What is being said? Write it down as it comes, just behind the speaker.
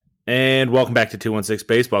And welcome back to 216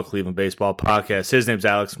 Baseball, Cleveland Baseball Podcast. His name's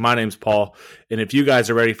Alex. My name's Paul. And if you guys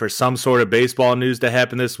are ready for some sort of baseball news to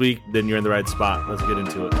happen this week, then you're in the right spot. Let's get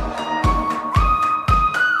into it.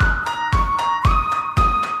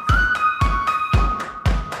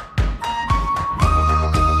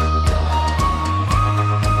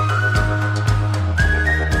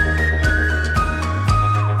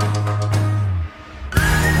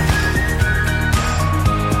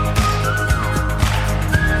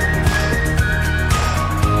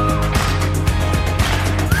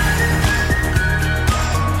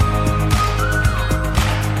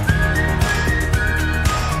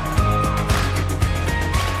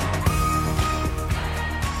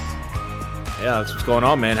 That's what's going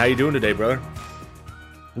on, man. How you doing today, brother?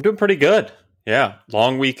 I'm doing pretty good. Yeah,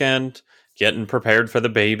 long weekend, getting prepared for the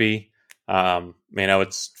baby.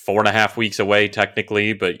 It's 4.5 weeks away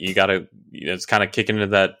technically, but it's kind of kicking into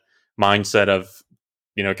that mindset of,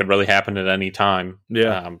 it could really happen at any time.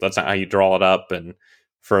 Yeah. That's not how you draw it up. And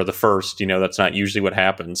for the first, that's not usually what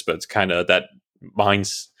happens, but it's kind of that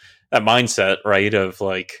mindset, right? Of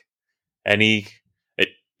like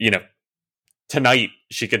tonight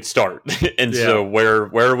she could start. And so where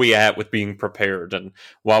are we at with being prepared? And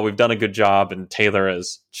while we've done a good job and Taylor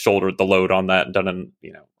has shouldered the load on that and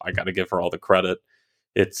I got to give her all the credit.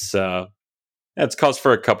 It's caused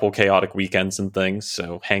for a couple chaotic weekends and things.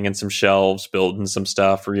 So hanging some shelves, building some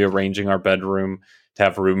stuff, rearranging our bedroom to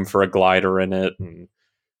have room for a glider in it. And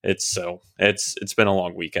it's been a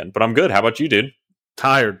long weekend, but I'm good. How about you, dude?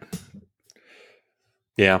 Tired.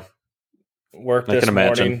 Yeah. Work this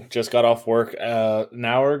morning. Just got off work an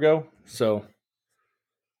hour ago. So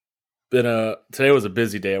today was a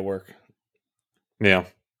busy day at work. Yeah.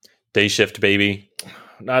 Day shift, baby.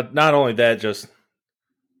 Not only that, just a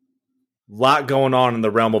lot going on in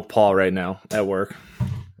the realm of Paul right now at work.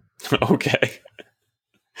 Okay.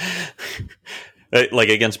 Like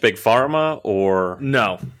against Big Pharma or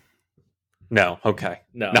No, okay.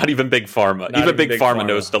 No. Not even Big Pharma. Even Big Pharma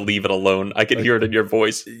knows to leave it alone. I can hear it in your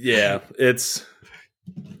voice. Yeah, it's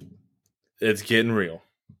getting real.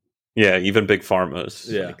 Yeah, even Big Pharma's.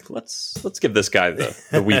 Yeah. Like, let's give this guy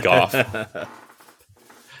the week off.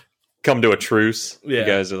 Come to a truce. Yeah. You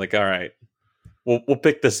guys are like, all right, we'll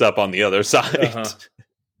pick this up on the other side. Uh-huh.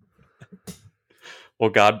 Well,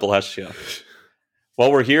 God bless you.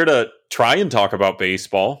 Well, we're here to try and talk about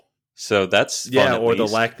baseball. So that's fun, or the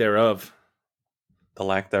lack thereof. The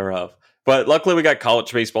lack thereof. But luckily we got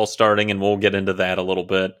college baseball starting, and we'll get into that a little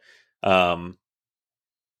bit. But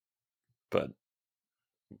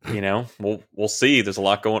we'll see. There's a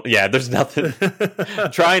lot going. Yeah, there's nothing.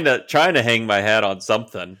 trying to hang my hat on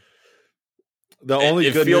something. The only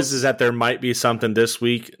good news is that there might be something this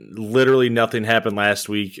week. Literally nothing happened last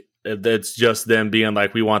week. It's just them being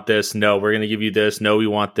like, we want this. No, we're going to give you this. No, we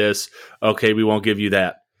want this. Okay, we won't give you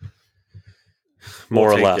that.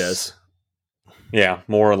 More or less. This. Yeah,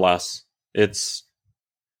 more or less.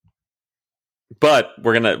 But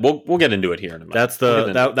we'll get into it here in a minute. That's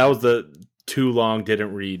that was the too long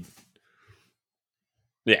didn't read.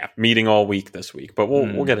 Yeah, meeting all week this week, but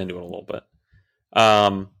we'll get into it a little bit.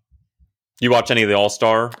 You watch any of the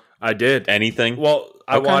All-Star? I did. Anything? Well,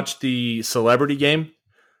 I watched the celebrity game,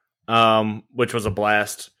 which was a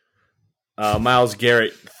blast. Myles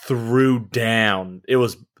Garrett threw down. It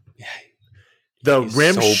was the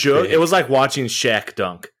rim so shook. big. It was like watching Shaq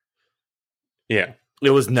dunk. Yeah. It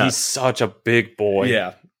was nuts. He's such a big boy.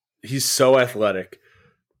 Yeah. He's so athletic.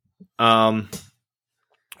 Watch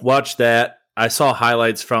that. I saw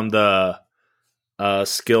highlights from the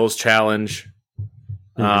skills challenge.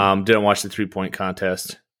 Didn't watch the 3-point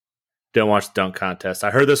contest. Didn't watch the dunk contest. I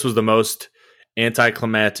heard this was the most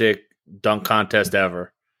anticlimactic dunk contest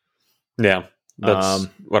ever. Yeah. That's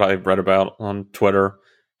what I read about on Twitter.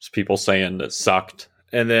 Just people saying it sucked.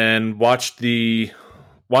 And then watched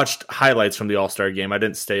highlights from the All-Star game. I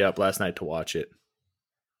didn't stay up last night to watch it.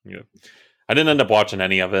 Yeah. I didn't end up watching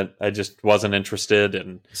any of it. I just wasn't interested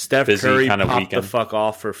in Steph busy Curry kind of popped weekend. the fuck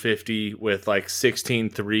off for 50 with like 16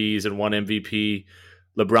 threes and one MVP.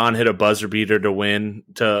 LeBron hit a buzzer beater to win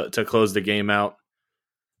to close the game out.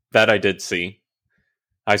 That I did see.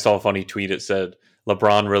 I saw a funny tweet. It said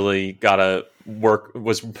LeBron really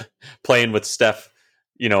was playing with Steph,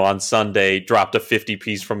 on Sunday, dropped a 50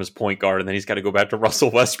 piece from his point guard, and then he's got to go back to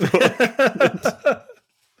Russell Westbrook.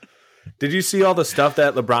 Did you see all the stuff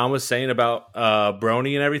that LeBron was saying about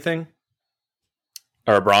Bronny and everything?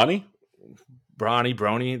 Or Bronny?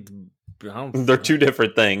 Bronny. They're two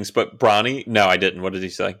different things, but Bronny? No, I didn't. What did he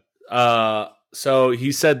say? So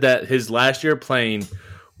he said that his last year playing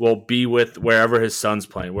will be with wherever his son's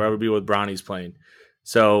playing, wherever be with Bronny's playing.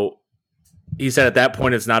 So he said at that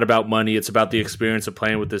point it's not about money, it's about the experience of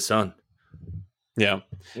playing with his son. Yeah,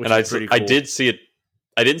 and I did see it.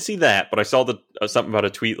 I didn't see that, but I saw something about a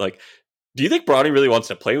tweet like, do you think Bronny really wants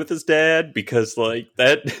to play with his dad? Because like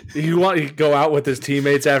that, you want to go out with his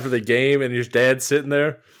teammates after the game, and your dad's sitting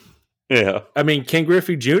there. Yeah, I mean, Ken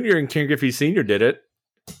Griffey Jr. and Ken Griffey Sr. did it.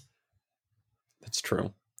 That's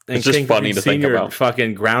true. And it's just Ken funny Griffey to think Sr. about.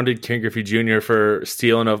 Fucking grounded Ken Griffey Jr. for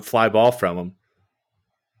stealing a fly ball from him.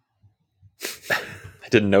 I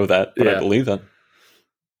didn't know that, but I believe that.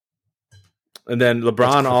 And then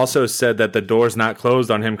LeBron also said that the door's not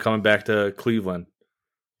closed on him coming back to Cleveland.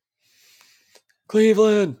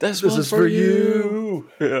 Cleveland, this is for you.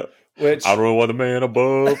 Yeah. Which I don't know what the man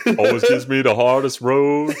above always gives me the hardest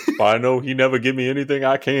road, but I know he never give me anything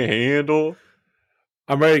I can't handle.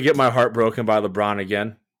 I'm ready to get my heart broken by LeBron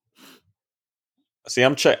again. See, I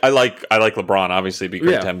like LeBron. Obviously, it'd be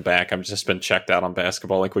great to have him back. I've just been checked out on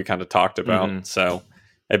basketball, like we kind of talked about. So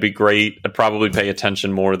it'd be great. I'd probably pay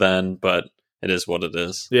attention more then, but it is what it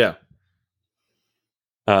is. Yeah.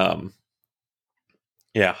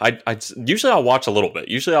 Yeah. I usually I'll watch a little bit.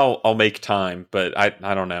 Usually I'll make time, but I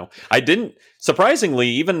don't know. I didn't, surprisingly,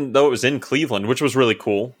 even though it was in Cleveland, which was really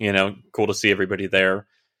cool. Cool to see everybody there.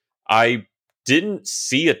 I didn't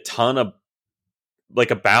see a ton of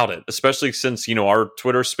about it, especially since our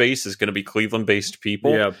Twitter space is going to be Cleveland based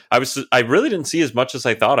people. Yeah. I really didn't see as much as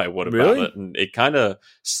I thought I would about it, and it kind of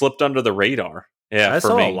slipped under the radar. Yeah, I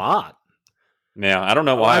saw a lot. Yeah, I don't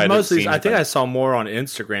know why. I think I saw more on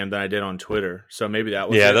Instagram than I did on Twitter, so maybe that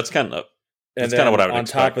was that's kind of what I would expect. On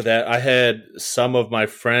top of that, I had some of my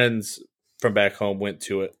friends from back home went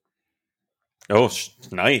to it. Oh,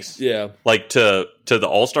 nice. Yeah. Like to the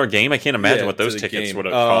All-Star game? I can't imagine what those tickets would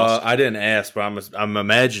have cost. I didn't ask, but I'm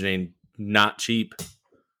imagining not cheap.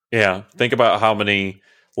 Yeah. Think about how many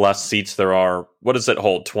less seats there are. What does it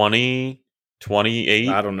hold? 20? 28?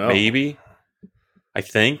 I don't know. Maybe? I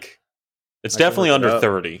think. It's definitely under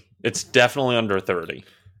 30. It's definitely under 30.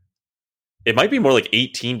 It might be more like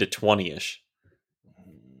 18 to 20-ish.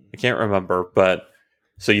 I can't remember, but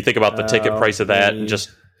so you think about the ticket price of that and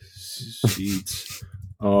just... Seats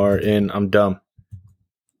are in. I'm dumb.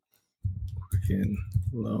 Quicken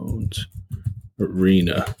Loans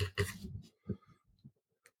Arena.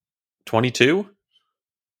 22?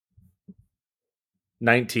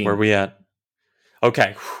 19. Where are we at?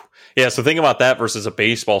 Okay. Yeah, so think about that versus a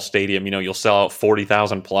baseball stadium. You'll sell out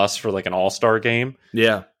 40,000 plus for like an all-star game.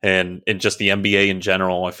 Yeah. And in just the NBA in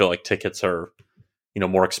general, I feel like tickets are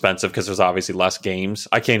more expensive because there's obviously less games.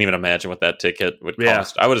 I can't even imagine what that ticket would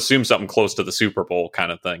cost. I would assume something close to the Super Bowl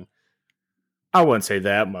kind of thing. I wouldn't say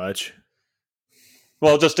that much.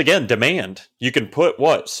 Well, just again, demand. You can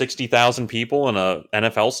put 60,000 people in a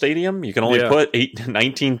NFL stadium. You can only put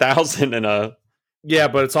 19,000 in a. Yeah,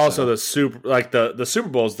 but it's also the Super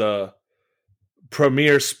Bowl is the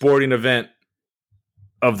premier sporting event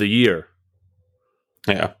of the year.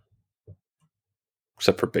 Yeah,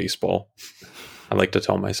 except for baseball. I like to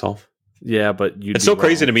tell myself. Yeah, but it's so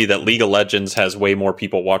crazy to me that League of Legends has way more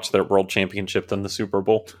people watch their World Championship than the Super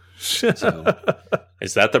Bowl. So,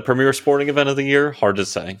 is that the premier sporting event of the year? Hard to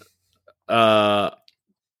say. I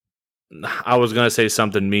was going to say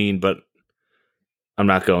something mean, but I'm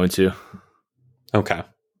not going to. Okay.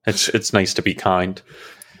 It's nice to be kind.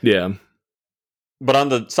 Yeah. But on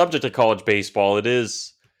the subject of college baseball, it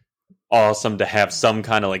is awesome to have some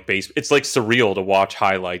kind of base. It's like surreal to watch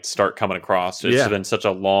highlights start coming across. It's been such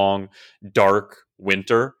a long, dark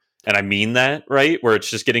winter. And I mean that, right? Where it's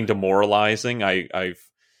just getting demoralizing. I've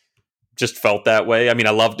just felt that way. I mean,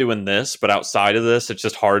 I love doing this, but outside of this, it's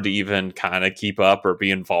just hard to even kind of keep up or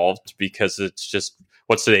be involved because it's just,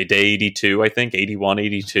 what's today? Day 82, I think? 81,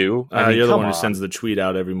 82. You're the one who sends the tweet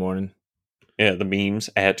out every morning. Yeah, the memes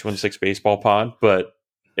at 216 Baseball Pod. But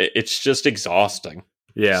it's just exhausting.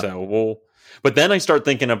 Yeah. But then I start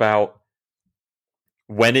thinking about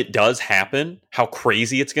when it does happen, how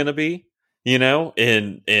crazy it's going to be,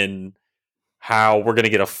 in how we're going to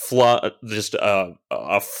get a flood, just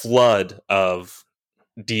a flood of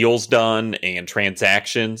deals done and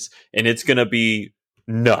transactions, and it's going to be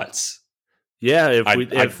nuts. Yeah,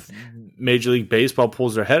 if Major League Baseball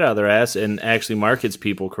pulls their head out of their ass and actually markets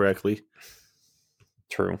people correctly.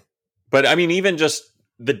 True. But I mean, even just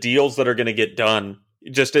the deals that are going to get done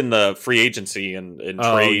just in the free agency and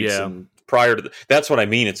trades and prior to that's what I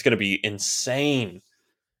mean. It's going to be insane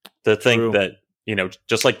to think that,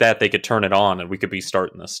 just like that, they could turn it on and we could be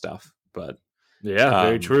starting this stuff. But yeah,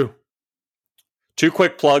 very true. 2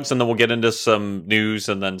 quick plugs and then we'll get into some news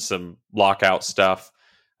and then some lockout stuff.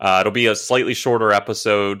 It'll be a slightly shorter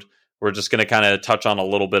episode. We're just going to kind of touch on a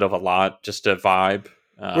little bit of a lot, just to vibe.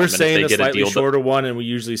 We're saying a slightly shorter one, and we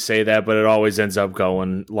usually say that, but it always ends up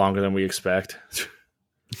going longer than we expect.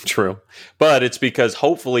 True. But it's because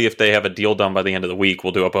hopefully if they have a deal done by the end of the week,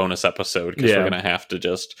 we'll do a bonus episode because we're going to have to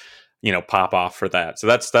just, pop off for that. So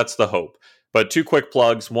that's the hope. But 2 quick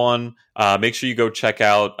plugs. One, make sure you go check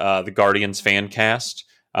out the Guardians fan cast.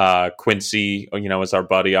 Quincy, is our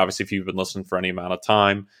buddy. Obviously, if you've been listening for any amount of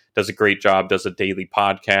time, does a great job, does a daily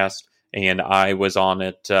podcast. And I was on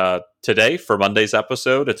it today for Monday's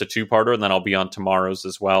episode. It's a 2-parter, and then I'll be on tomorrow's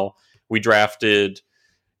as well. We drafted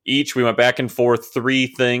we went back and forth 3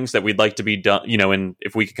 things that we'd like to be done, and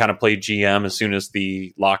if we could kind of play GM as soon as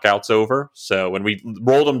the lockout's over. So when we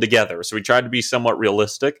rolled them together, so we tried to be somewhat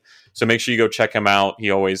realistic. So make sure you go check him out. He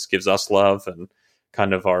always gives us love and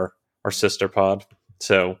kind of our sister pod.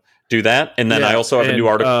 So do that. And then I also have a new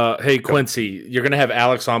article. Hey, Quincy, you're going to have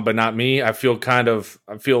Alex on, but not me. I feel kind of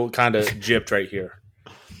gypped right here.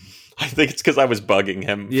 I think it's because I was bugging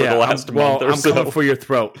him for the last month or so. I'm coming for your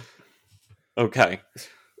throat. Okay.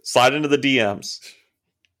 Slide into the DMs.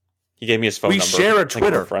 He gave me his phone number. We share a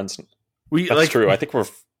Twitter. Friends. That's true. I think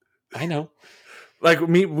I know.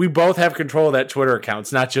 We both have control of that Twitter account.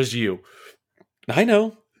 It's not just you. I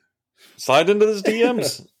know. Slide into his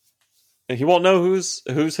DMs. He won't know who's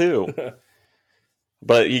who.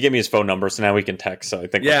 But he gave me his phone number, so now we can text. So I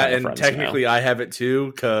think we're kind of friends technically now. I have it too,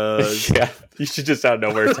 because you should just out of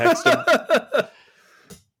nowhere text him.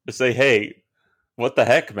 Just say, hey, what the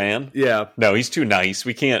heck, man? Yeah. No, he's too nice.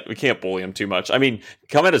 We can't bully him too much. I mean,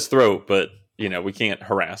 come at his throat, but we can't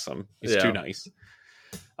harass him. He's too nice.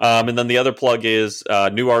 And then the other plug is a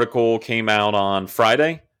new article came out on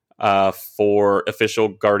Friday for official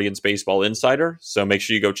Guardians Baseball Insider. So make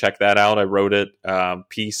sure you go check that out. I wrote it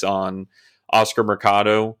piece on Oscar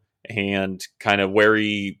Mercado and kind of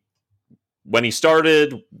when he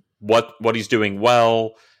started, what he's doing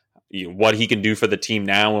well, what he can do for the team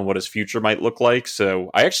now, and what his future might look like. So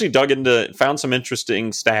I actually found some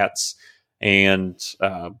interesting stats and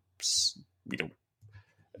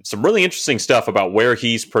some really interesting stuff about where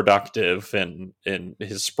he's productive and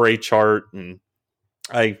his spray chart. And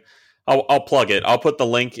I'll plug it. I'll put the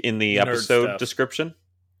link in the episode description.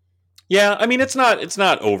 Yeah, I mean it's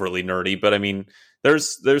not overly nerdy, but I mean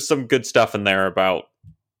there's some good stuff in there about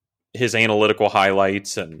his analytical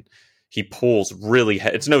highlights, and he pulls really.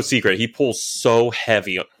 It's no secret he pulls so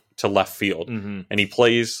heavy to left field, and he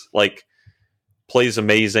plays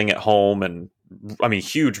amazing at home, and I mean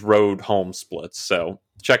huge road home splits. So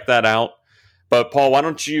check that out. But Paul, why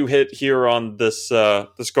don't you hit here on this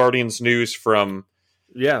Guardians news from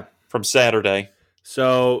Saturday?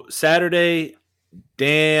 So Saturday.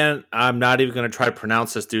 Dan, I'm not even going to try to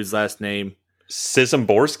pronounce this dude's last name.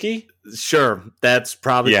 Szymborski? Sure, that's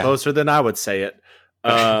probably closer than I would say it.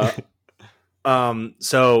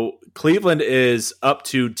 So Cleveland is up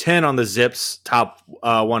to 10 on the Zips top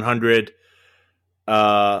 100,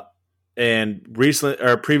 and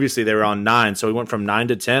previously they were on 9. So we went from 9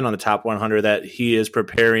 to 10 on the top 100 that he is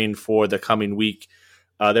preparing for the coming week.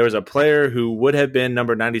 There was a player who would have been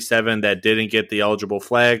number 97 that didn't get the eligible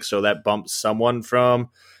flag, so that bumped someone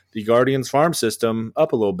from the Guardians farm system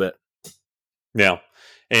up a little bit. Yeah,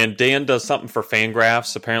 and Dan does something for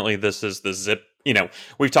Fangraphs. Apparently this is the Zip.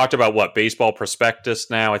 We've talked about Baseball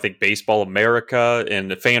Prospectus now. I think Baseball America,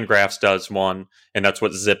 and the Fangraphs does one, and that's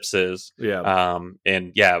what Zips is. Yeah.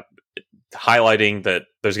 Highlighting that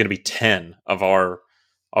there's going to be 10 of our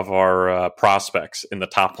prospects in the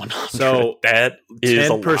top 100. So that is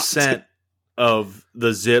 10% of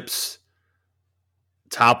the Zips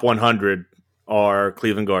top 100 are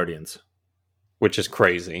Cleveland Guardians, which is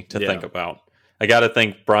crazy to think about. I got to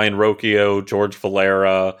thank Brian Rocchio, George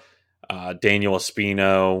Valera, Daniel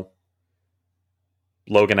Espino,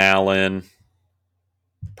 Logan Allen,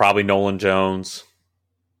 probably Nolan Jones,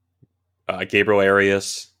 Gabriel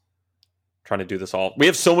Arias. Trying to do this all. We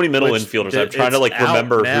have so many middle infielders. I'm trying to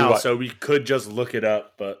remember now, so we could just look it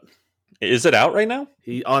up. But is it out right now?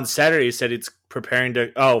 On Saturday he said it's preparing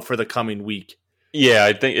for the coming week. Yeah,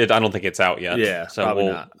 I don't think it's out yet. Yeah, so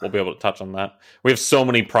we'll be able to touch on that. We have so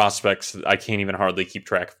many prospects I can't even hardly keep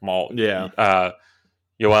track of them all. Yeah,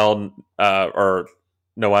 Noel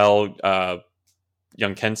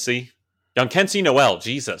Youngkensi Noel.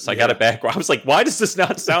 Jesus, I got it back. I was like, why does this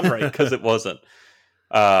not sound right? Because it wasn't.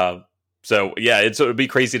 So yeah, it would be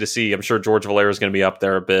crazy to see. I'm sure George Valera is going to be up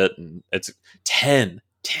there a bit, and it's 10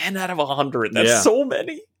 out of 100. That's so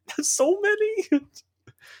many.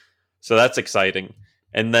 So that's exciting.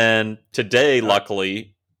 And then today,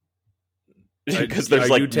 luckily, because there's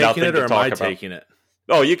nothing to talk about. Am I taking it?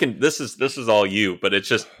 Oh, you can. This is all you. But it's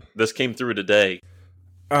just this came through today.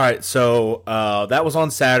 All right, so that was on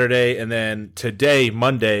Saturday, and then today,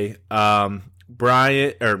 Monday, Ben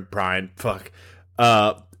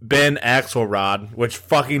Axelrod, which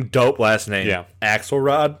fucking dope last name. Yeah.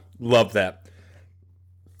 Axelrod, love that.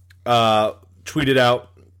 Tweeted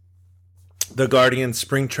out the Guardian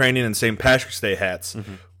spring training and St. Patrick's Day hats,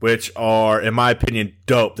 which are, in my opinion,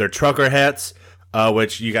 dope. They're trucker hats,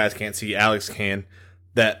 which you guys can't see. Alex can.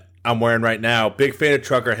 That I'm wearing right now. Big fan of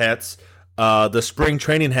trucker hats. The spring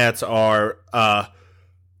training hats are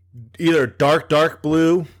either dark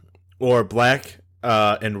blue or black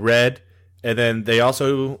and red. And then they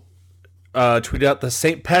also tweeted out the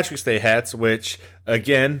St. Patrick's Day hats, which,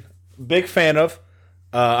 again, big fan of.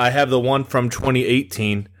 I have the one from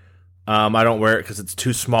 2018. I don't wear it because it's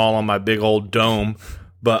too small on my big old dome.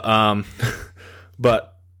 But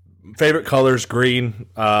favorite color is green,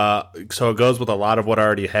 so it goes with a lot of what I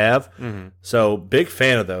already have. So big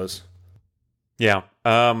fan of those. Yeah.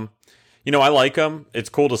 I like them. It's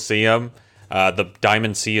cool to see them. The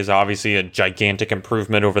Diamond C is obviously a gigantic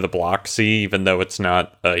improvement over the Block C, even though it's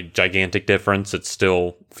not a gigantic difference. It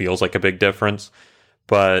still feels like a big difference.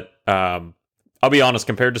 But I'll be honest,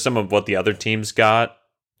 compared to some of what the other teams got,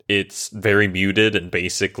 it's very muted, and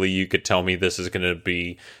basically you could tell me this is going to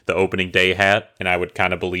be the opening day hat, and I would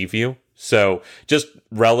kind of believe you. So just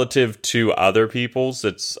relative to other people's,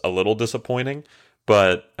 it's a little disappointing.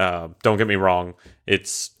 But don't get me wrong,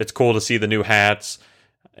 it's cool to see the new hats,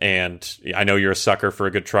 and I know you're a sucker for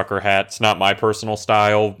a good trucker hat. It's not my personal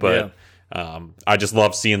style, but I just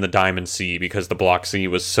love seeing the Diamond C because the Block C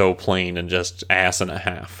was so plain and just ass and a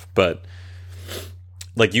half. But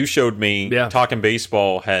like you showed me, Talking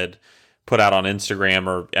Baseball had put out on Instagram,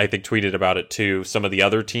 or I think tweeted about it too, some of the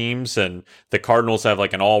other teams, and the Cardinals have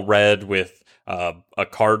like an all red with a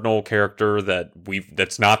Cardinal character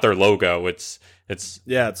that's not their logo. It's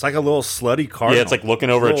like a little slutty Cardinal. Yeah, it's like looking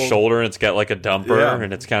over its shoulder, and it's got like a dumper,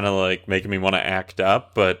 and it's kind of like making me want to act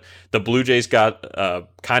up. But the Blue Jays got a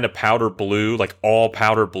kind of powder blue, like all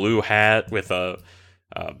powder blue hat with the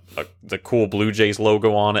cool Blue Jays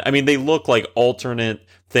logo on it. I mean, they look like alternate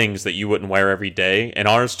things that you wouldn't wear every day, and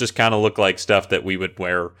ours just kind of look like stuff that we would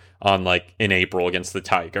wear on like in April against the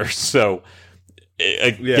Tigers. So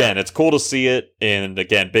again, it's cool to see it, and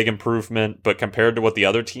again, big improvement. But compared to what the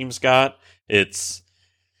other teams got, it's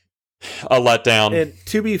a letdown. And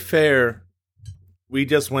to be fair, we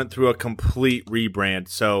just went through a complete rebrand,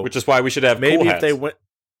 so which is why we should have maybe cool if hats.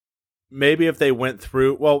 they went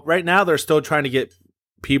through. Well, right now they're still trying to get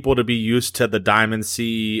people to be used to the Diamond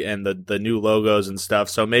C and the new logos and stuff.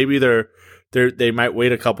 So maybe they might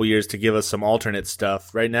wait a couple years to give us some alternate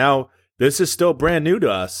stuff. Right now, this is still brand new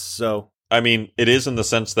to us. So I mean, it is in the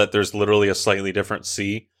sense that there's literally a slightly different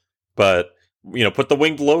C, but put the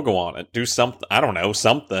winged logo on it. Do something. I don't know,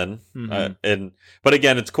 something. But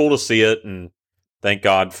again, it's cool to see it, and thank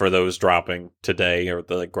God for those dropping today, or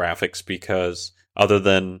the graphics, because other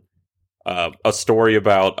than a story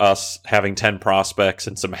about us having 10 prospects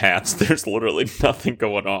and some hats, there's literally nothing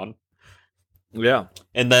going on. Yeah.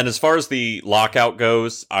 And then as far as the lockout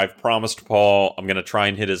goes, I've promised Paul I'm going to try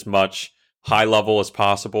and hit as much high level as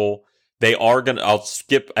possible. I'll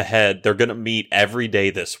skip ahead. They're going to meet every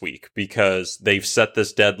day this week because they've set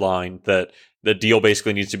this deadline that the deal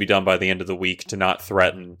basically needs to be done by the end of the week to not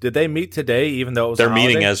threaten. Did they meet today, even though it was They're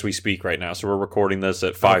meeting as we speak right now. So we're recording this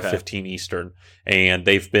at 5:15 Okay. Eastern, and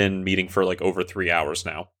they've been meeting for like over 3 hours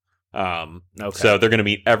now. Okay. So they're going to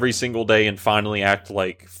meet every single day and finally act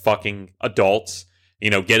like fucking adults.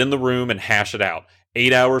 Get in the room and hash it out.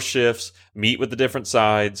 8-hour shifts, meet with the different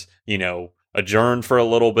sides, adjourn for a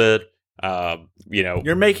little bit.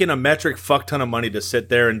 You're making a metric fuck ton of money to sit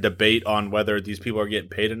there and debate on whether these people are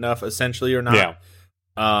getting paid enough, essentially, or not.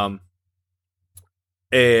 Yeah.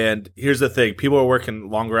 And here's the thing: people are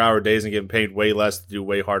working longer hour days and getting paid way less to do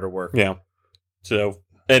way harder work. Yeah. So,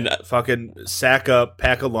 and fucking sack up,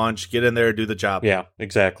 pack a lunch, get in there, do the job. Yeah,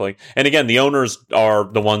 exactly. And again, the owners are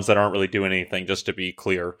the ones that aren't really doing anything. Just to be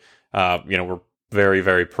clear, we're very,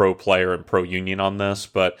 very pro player and pro union on this,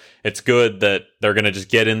 but it's good that they're going to just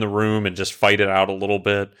get in the room and just fight it out a little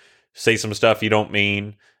bit, say some stuff you don't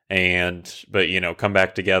mean, but come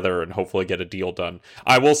back together and hopefully get a deal done.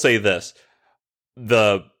 I will say this: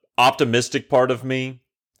 the optimistic part of me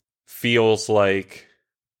feels like,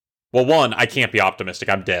 well, one, I can't be optimistic.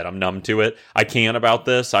 I'm dead. I'm numb to it. I can about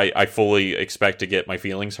this. I fully expect to get my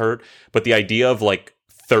feelings hurt, but the idea of like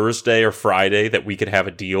Thursday or Friday that we could have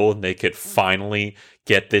a deal and they could finally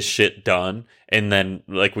get this shit done. And then,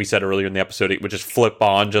 like we said earlier in the episode, it would just flip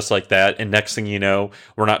on just like that. And next thing you know,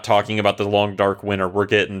 we're not talking about the long, dark winter. We're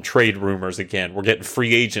getting trade rumors again. We're getting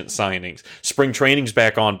free agent signings. Spring training's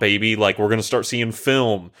back on, baby. Like, we're going to start seeing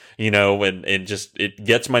film, and just, it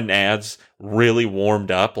gets my nads really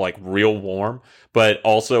warmed up, like real warm. But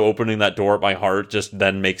also opening that door at my heart just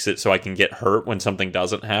then makes it so I can get hurt when something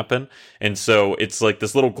doesn't happen. And so it's like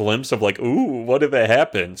this little glimpse of like, ooh, what if it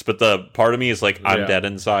happens? But the part of me is like, I'm dead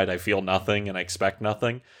inside. I feel nothing and I expect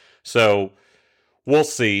nothing. So we'll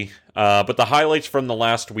see. But the highlights from the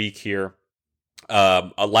last week here.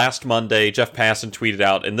 Last Monday, Jeff Passan tweeted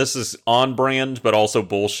out, and this is on brand, but also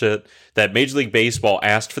bullshit, that Major League Baseball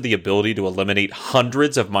asked for the ability to eliminate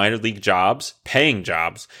hundreds of minor league jobs, paying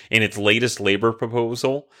jobs, in its latest labor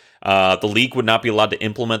proposal. The league would not be allowed to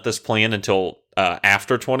implement this plan until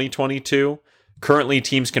after 2022. Currently,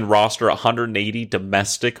 teams can roster 180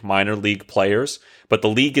 domestic minor league players, but the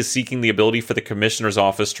league is seeking the ability for the commissioner's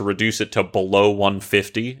office to reduce it to below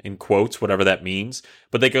 150, in quotes, whatever that means.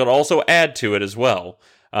 But they could also add to it as well.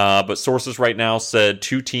 But sources right now said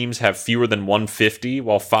 2 teams have fewer than 150,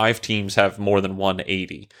 while 5 teams have more than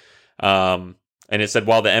 180. And it said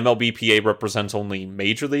while the MLBPA represents only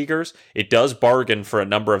major leaguers, it does bargain for a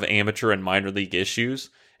number of amateur and minor league issues,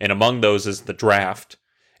 and among those is the draft.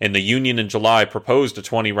 And the union in July proposed a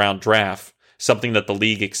 20-round draft, something that the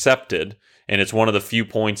league accepted, and it's one of the few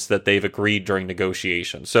points that they've agreed during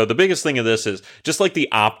negotiations. So the biggest thing of this is just like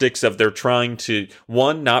the optics of they're trying to,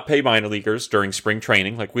 one, not pay minor leaguers during spring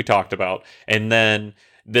training, like we talked about, and then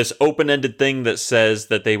this open-ended thing that says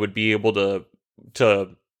that they would be able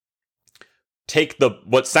to take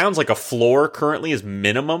what sounds like a floor currently is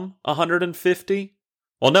minimum 150.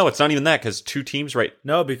 Well, no, it's not even that because 2 teams, right?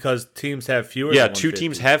 No, because teams have fewer than 150. 2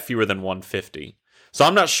 teams have fewer than 150. So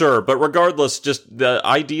I'm not sure, but regardless, just the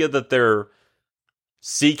idea that they're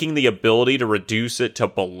seeking the ability to reduce it to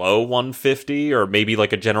below 150 or maybe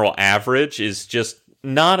like a general average is just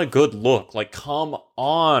not a good look. Like, come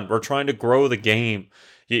on, we're trying to grow the game.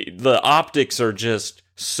 The optics are just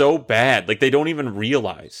so bad. Like, they don't even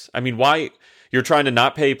realize. I mean, why you're trying to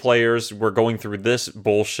not pay players, we're going through this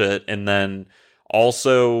bullshit, and then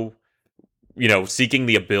also, seeking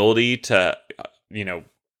the ability to,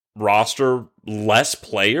 roster less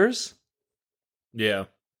players. Yeah.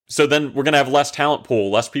 So then we're going to have less talent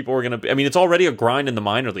pool. Less people are going to... it's already a grind in the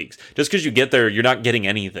minor leagues. Just because you get there, you're not getting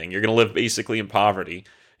anything. You're going to live basically in poverty.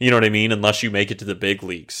 You know what I mean? Unless you make it to the big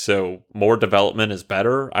leagues. So more development is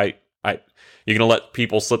better. You're going to let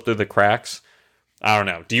people slip through the cracks? I don't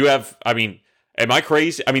know. Do you have... am I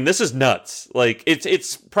crazy? This is nuts. Like,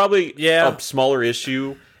 it's probably a smaller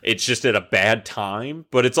issue. It's just at a bad time,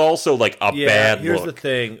 but it's also like a bad look. Here's the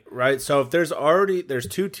thing, right? So if there's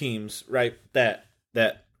 2 teams, right, that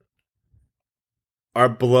are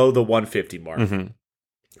below the 150 mark. Mm-hmm.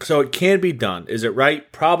 So it can be done. Is it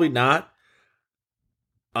right? Probably not.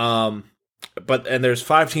 But there's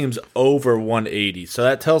 5 teams over 180. So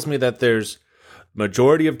that tells me that there's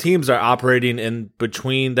majority of teams are operating in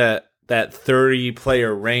between that 30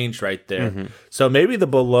 player range right there. Mm-hmm. So maybe the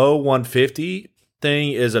below 150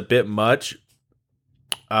 thing is a bit much.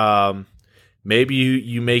 Maybe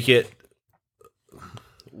you make it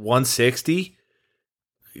 160.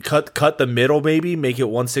 Cut the middle, maybe make it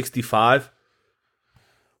 165.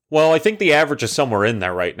 Well, I think the average is somewhere in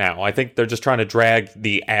there right now. I think they're just trying to drag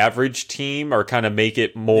the average team or kind of make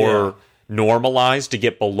it more normalized to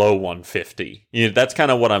get below 150. That's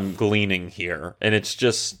kind of what I'm gleaning here. And it's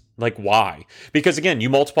just like, why? Because again, you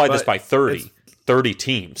multiply this by 30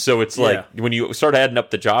 teams. So it's like when you start adding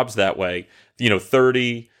up the jobs that way,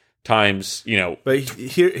 30 times, But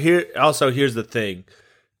here's the thing.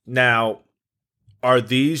 Now, are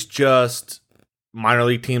these just minor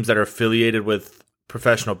league teams that are affiliated with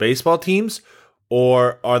professional baseball teams,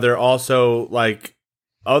 or are there also like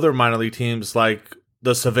other minor league teams like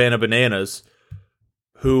the Savannah Bananas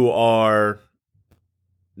who are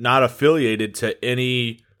not affiliated to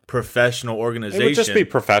any professional organization? It would just be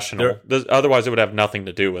professional. Otherwise, it would have nothing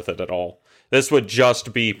to do with it at all. This would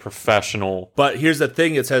just be professional. But here's the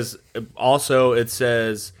thing. It says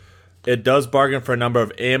it does bargain for a number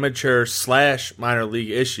of amateur / minor league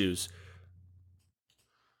issues.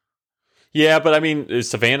 Yeah, but is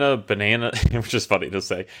Savannah Banana, which is funny to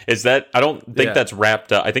say, is that, I don't think that's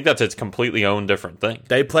wrapped up. I think that's its completely own different thing.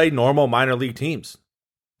 They play normal minor league teams.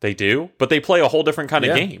 They do? But they play a whole different kind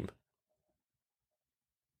of game.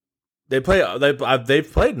 They've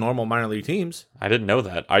played normal minor league teams. I didn't know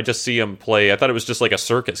that. I just see them play. I thought it was just like a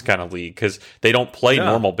circus kind of league because they don't play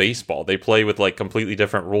normal baseball. They play with like completely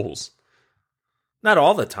different rules. Not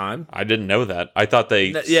all the time. I didn't know that. I thought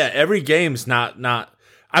they... Yeah, every game's not.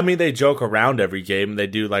 I mean, they joke around every game. They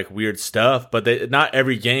do like weird stuff, but not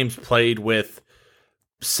every game's played with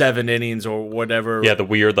 7 innings or whatever. Yeah, the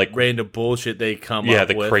weird like random bullshit they come up with. Yeah,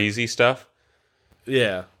 the crazy stuff.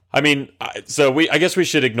 Yeah. I mean, I guess we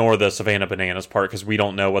should ignore the Savannah Bananas part because we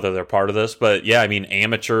don't know whether they're part of this. But yeah, I mean,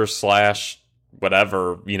 amateur /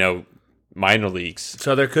 whatever, minor leagues.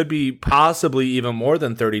 So there could be possibly even more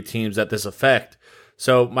than 30 teams at this effect.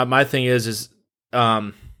 So my thing is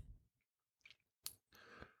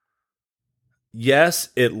yes,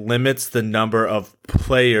 it limits the number of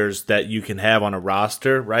players that you can have on a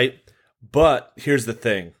roster, right? But here's the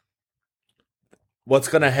thing. What's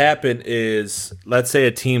going to happen is, let's say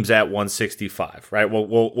a team's at 165, right?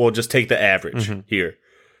 We'll just take the average here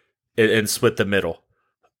and split the middle.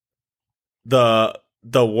 The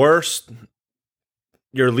worst,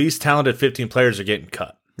 your least talented 15 players are getting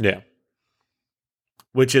cut. Yeah.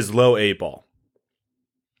 Which is low A ball.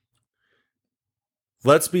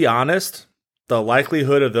 Let's be honest, the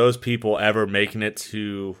likelihood of those people ever making it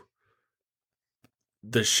to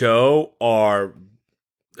the show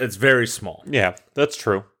it's very small. Yeah, that's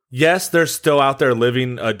true. Yes, they're still out there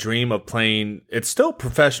living a dream of playing. It's still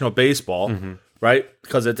professional baseball, right?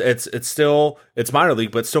 Because it's minor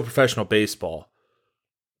league, but it's still professional baseball.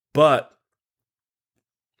 But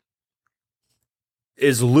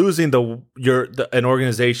is losing an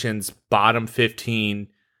organization's bottom 15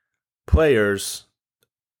 players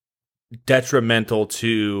detrimental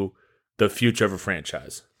to the future of a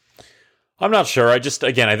franchise? I'm not sure. I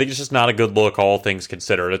think it's just not a good look, all things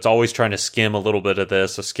considered. It's always trying to skim a little bit of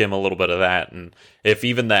this, skim a little bit of that. And if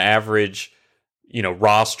even the average,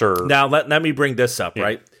 roster... Now, let me bring this up,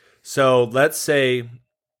 right? So let's say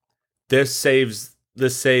this saves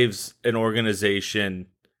an organization...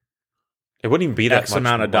 It wouldn't even be that X much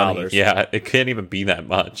amount of money. dollars. Yeah, it can't even be that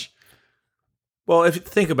much. Well, if you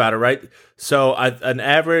think about it, right? So an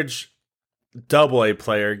average AA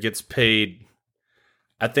player gets paid...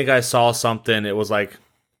 I think I saw something. It was like...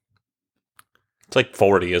 It's like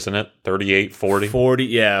 40, isn't it? 38, 40? 40,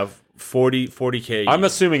 yeah. 40K. I'm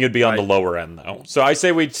assuming it'd be on the lower end, though. So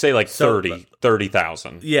we'd say like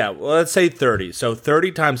 30,000. Yeah, well, let's say 30. So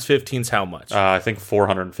 30 times 15 is how much? I think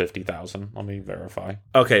 450,000. Let me verify.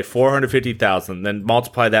 Okay, 450,000. Then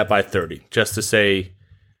multiply that by 30, just to say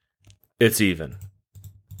it's even.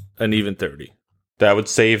 An even 30. That would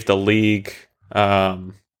save the league...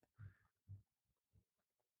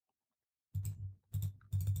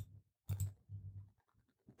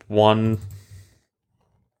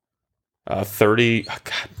 30. Oh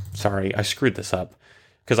God, sorry, I screwed this up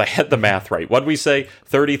because I had the math right. What did we say?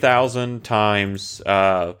 30,000 times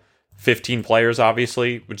 15 players,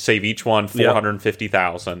 obviously, would save each one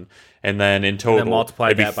 450,000, and then in total,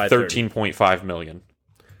 multiply that by 13.5 million.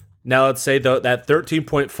 Now let's say that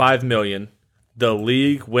 13.5 million, the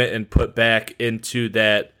league went and put back into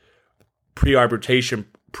that pre-arbitration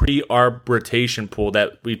pool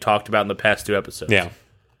that we talked about in the past 2 episodes. Yeah.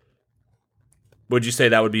 Would you say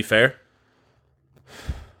that would be fair?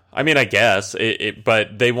 I mean, I guess,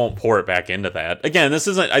 but they won't pour it back into that. Again, this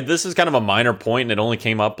is kind of a minor point, and it only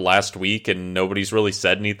came up last week, and nobody's really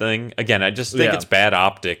said anything. Again, I just think it's bad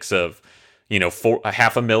optics of,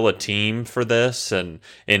 $500,000 a team for this, and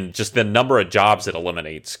just the number of jobs it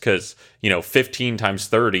eliminates. Because 15 times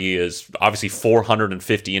 30 is obviously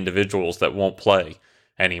 450 individuals that won't play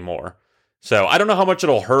anymore. So I don't know how much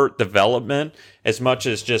it'll hurt development as much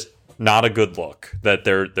as just not a good look that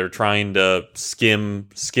they're trying to skim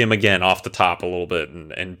again off the top a little bit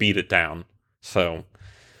and beat it down. So,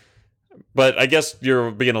 but I guess you're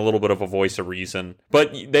being a little bit of a voice of reason.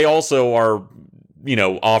 But they also are,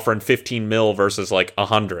 offering 15 mil versus like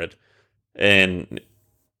 100, and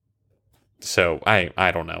so I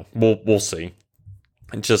don't know. We'll see.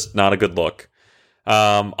 It's just not a good look.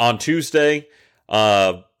 On Tuesday,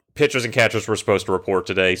 pitchers and catchers were supposed to report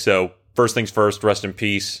today. So first things first, rest in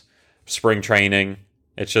peace. Spring training.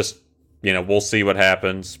 It's just, we'll see what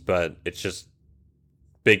happens, but it's just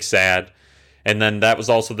big sad. And then that was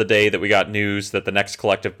also the day that we got news that the next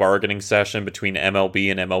collective bargaining session between MLB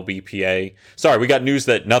and MLBPA. Sorry, we got news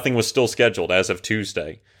that nothing was still scheduled as of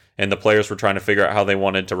Tuesday, and the players were trying to figure out how they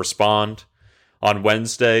wanted to respond. On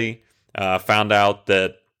Wednesday, found out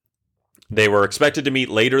that they were expected to meet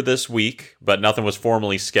later this week, but nothing was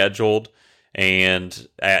formally scheduled. And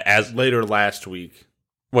as later last week.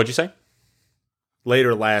 What'd you say?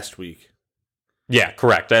 Later last week. Yeah,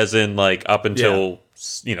 correct. As in, like, up until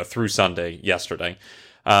through Sunday yesterday.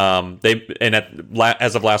 As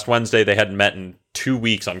of last Wednesday, they hadn't met in 2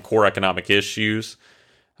 weeks on core economic issues.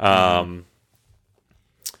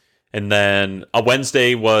 And then a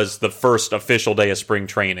Wednesday was the first official day of spring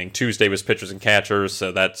training. Tuesday was pitchers and catchers,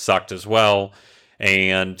 so that sucked as well.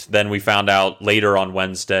 And then we found out later on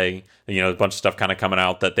Wednesday, a bunch of stuff kind of coming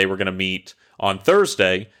out that they were going to meet on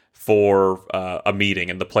Thursday for a meeting,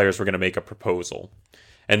 and the players were going to make a proposal.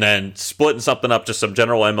 And then splitting something up, just some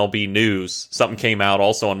general MLB news, something came out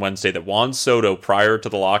also on Wednesday that Juan Soto, prior to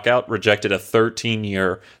the lockout, rejected a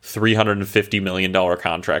 13-year, $350 million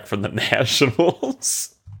contract from the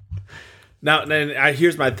Nationals. Now,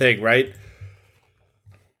 here's my thing, right?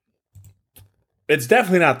 It's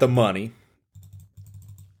definitely not the money.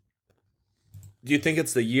 Do you think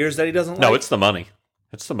it's the years that he doesn't like? No, it's the money.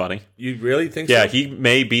 It's the money. You really think so? Yeah, he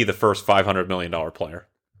may be the first $500 million player.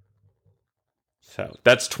 So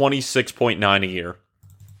that's 26.9 a year.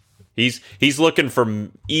 He's looking for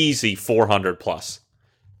easy 400 plus.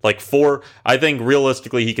 I think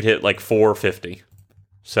realistically he could hit like 450.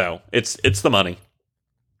 So it's the money.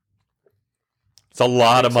 It's a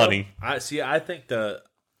lot of money. I think Well,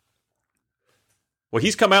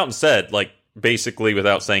 he's come out and said, basically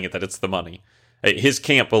without saying it, that it's the money. His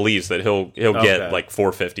camp believes that he'll get like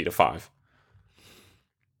 450 to 5.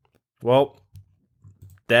 Well,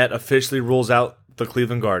 that officially rules out the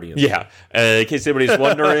Cleveland Guardians. Yeah. In case anybody's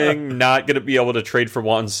wondering, not going to be able to trade for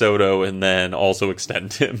Juan Soto and then also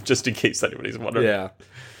extend him, just in case anybody's wondering. Yeah.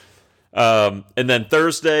 And then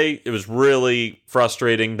Thursday, it was really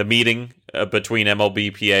frustrating. The meeting between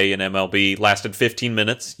MLBPA and MLB lasted 15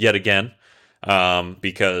 minutes yet again,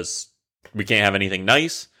 because we can't have anything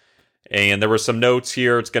nice. And there were some notes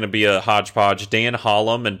here. It's going to be a hodgepodge. Dan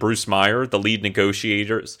Hollum and Bruce Meyer, the lead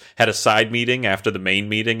negotiators, had a side meeting after the main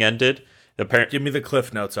meeting ended. Give me the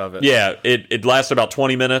cliff notes of it. Yeah, it lasted about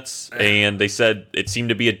 20 minutes, and they said it seemed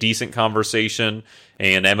to be a decent conversation,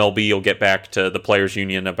 and MLB will get back to the Players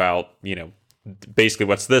Union about, basically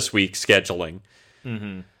what's this week scheduling.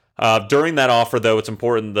 Mm-hmm. During that offer, though, it's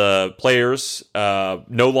important the players no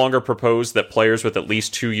longer proposed that players with at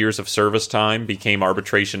least 2 years of service time became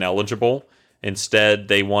arbitration eligible. Instead,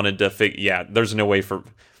 they wanted to there's no way for...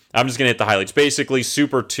 I'm just going to hit the highlights. Basically,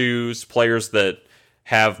 Super 2s, players that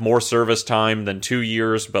have more service time than 2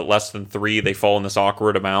 years but less than 3, they fall in this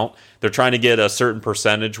awkward amount. They're trying to get a certain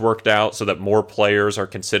percentage worked out so that more players are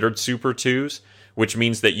considered Super 2s, which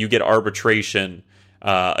means that you get arbitration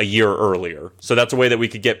a year earlier. So that's a way that we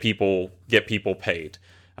could get people paid.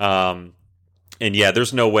 And yeah,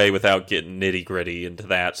 there's no way without getting nitty gritty into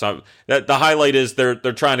that. So the highlight is they're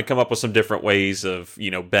trying to come up with some different ways of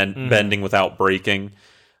bending without breaking.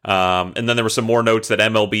 And then there were some more notes that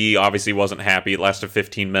MLB obviously wasn't happy. It lasted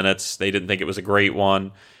 15 minutes. They didn't think it was a great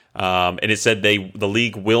one. And it said the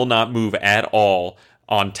league will not move at all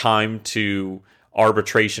on time to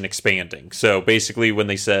arbitration expanding. So basically when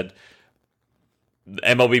they said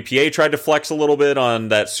MLBPA tried to flex a little bit on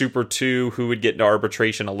that Super 2 who would get into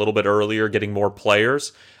arbitration a little bit earlier, getting more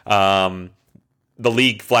players. The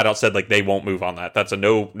league flat out said they won't move on that. That's a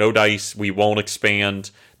no dice. We won't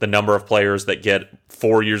expand the number of players that get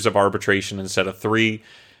 4 years of arbitration instead of 3.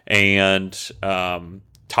 And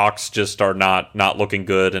talks just are not looking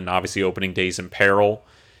good, and obviously opening days in peril.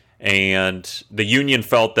 And the union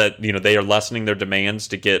felt that they are lessening their demands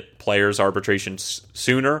to get players arbitration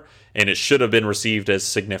sooner, and it should have been received as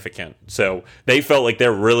significant. So they felt like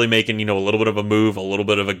they're really making a little bit of a move, a little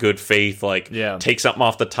bit of a good faith, take something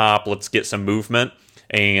off the top, let's get some movement.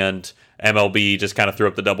 And MLB just kind of threw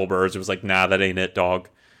up the double birds. It was like, nah, that ain't it, dog.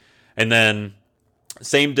 And then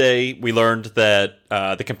same day, we learned that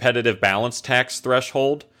the competitive balance tax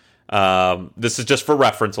threshold, this is just for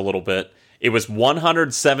reference a little bit, it was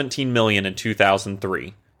 $117 million in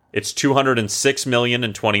 2003. It's $206 million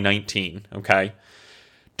in 2019, okay?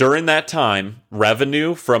 During that time,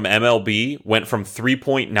 revenue from MLB went from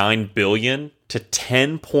 $3.9 billion to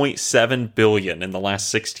 $10.7 billion in the last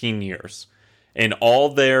 16 years. And all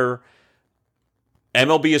their...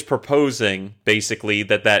 MLB is proposing, basically,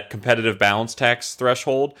 that competitive balance tax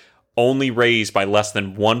threshold only raised by less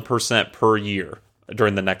than 1% per year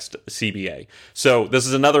during the next CBA. So this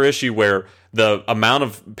is another issue where the amount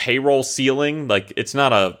of payroll ceiling, it's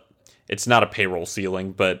not a payroll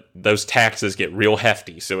ceiling, but those taxes get real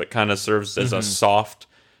hefty. So it kind of serves as a soft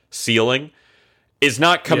ceiling, is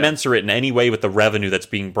not commensurate in any way with the revenue that's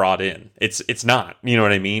being brought in. It's not, you know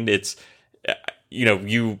what I mean? It's,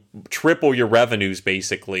 you triple your revenues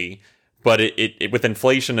basically, but it with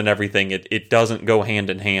inflation and everything, it doesn't go hand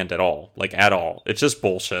in hand at all. At all. It's just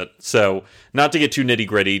bullshit. So not to get too nitty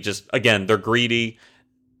gritty, just again, they're greedy.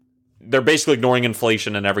 They're basically ignoring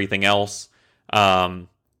inflation and everything else. Another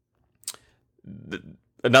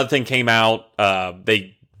thing came out,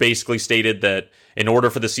 they basically stated that in order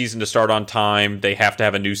for the season to start on time, they have to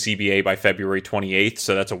have a new CBA by February 28th.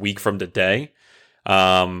 So that's a week from today.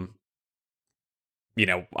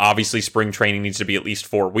 Obviously spring training needs to be at least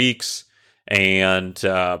 4 weeks. And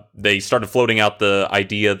they started floating out the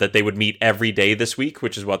idea that they would meet every day this week,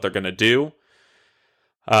 which is what they're going to do.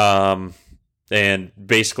 And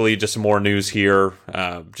basically just some more news here.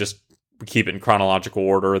 Just keep it in chronological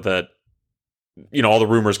order that, all the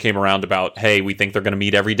rumors came around about, hey, we think they're going to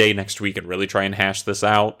meet every day next week and really try and hash this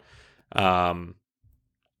out. And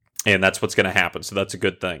that's what's going to happen. So that's a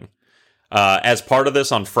good thing. As part of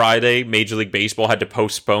this, on Friday, Major League Baseball had to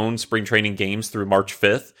postpone spring training games through March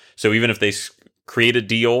 5th. So even if they create a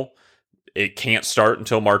deal, it can't start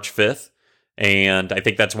until March 5th. And I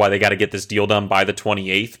think that's why they got to get this deal done by the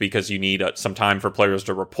 28th, because you need some time for players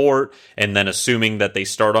to report. And then assuming that they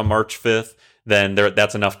start on March 5th, then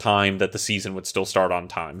that's enough time that the season would still start on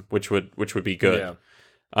time, which would be good.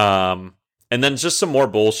 Yeah. And then just some more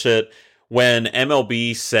bullshit. When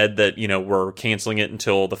MLB said that, we're canceling it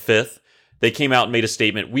until the 5th, they came out and made a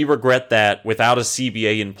statement. We regret that without a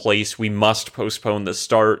CBA in place, we must postpone the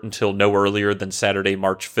start until no earlier than Saturday,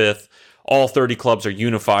 March 5th. All 30 clubs are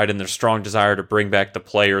unified in their strong desire to bring back the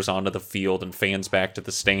players onto the field and fans back to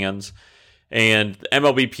the stands. And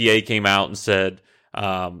MLBPA came out and said,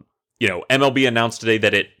 MLB announced today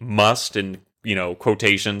that it must, in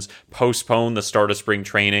quotations, postpone the start of spring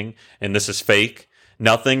training, and this is fake.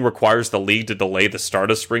 Nothing requires the league to delay the start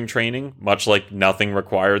of spring training, much like nothing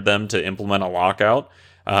required them to implement a lockout.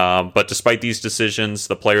 But despite these decisions,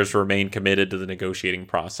 the players remain committed to the negotiating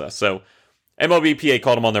process. So MLBPA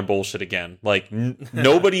called them on their bullshit again. Like,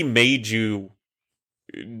 nobody made you,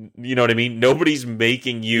 you know what I mean? Nobody's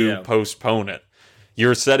making you postpone it.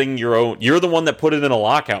 You're setting your own, you're the one that put it in a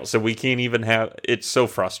lockout, so we can't even have, it's so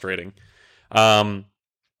frustrating. And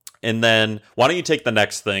then, why don't you take the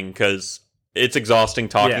next thing, because it's exhausting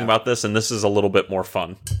talking about this, and this is a little bit more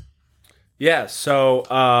fun. Yeah, so,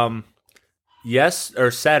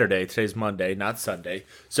 Saturday, today's Monday, not Sunday.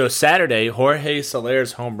 So Saturday, Jorge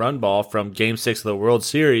Soler's home run ball from Game 6 of the World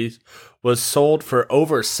Series was sold for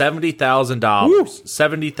over $70,000.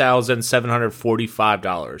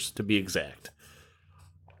 $70,745 to be exact.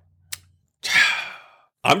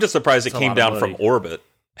 I'm just surprised it came down from orbit.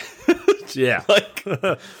 Yeah.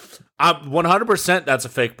 100% that's a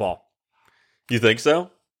fake ball. You think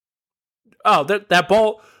so? Oh, that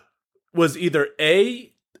ball was either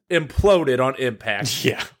A, imploded on impact,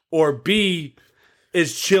 or B,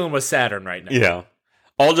 is chilling with Saturn right now. Yeah.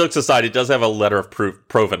 All jokes aside, it does have a letter of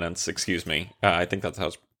provenance, excuse me. I think that's how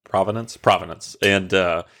it's provenance. And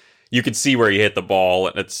you can see where he hit the ball,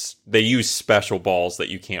 and they use special balls that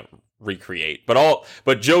you can't recreate.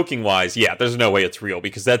 But joking wise, there's no way it's real,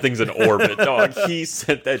 because that thing's in orbit, dog. He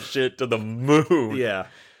sent that shit to the moon. Yeah.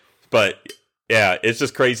 But yeah, it's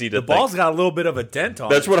just crazy to the ball's got a little bit of a dent on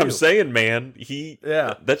it. That's what I'm saying, man.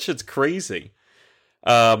 That shit's crazy.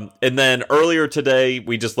 And then earlier today,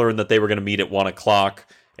 we just learned that they were going to meet at 1:00,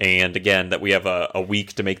 and again, that we have a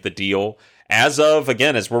week to make the deal. As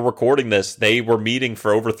we're recording this, they were meeting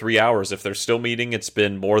for over 3 hours. If they're still meeting, it's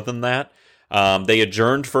been more than that. They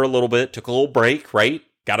adjourned for a little bit, took a little break, right?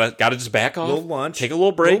 Gotta just back off. Little lunch. Take a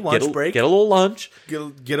little break. Get a little lunch.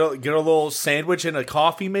 Get a little sandwich and a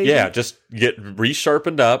coffee, maybe. Yeah, just get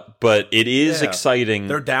resharpened up. But it is exciting.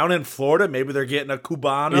 They're down in Florida. Maybe they're getting a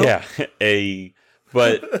Cubano. Yeah,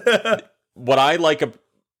 but what I like.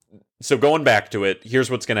 So going back to it,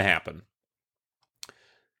 here's what's going to happen.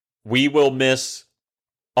 We will miss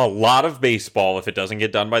a lot of baseball if it doesn't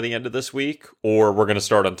get done by the end of this week, or we're going to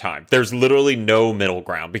start on time. There's literally no middle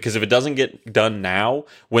ground, because if it doesn't get done now,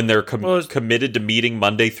 when they're committed to meeting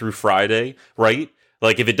Monday through Friday, right?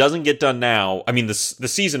 Like, if it doesn't get done now, I mean, the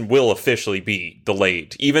season will officially be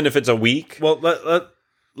delayed, even if it's a week. Well,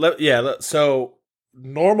 so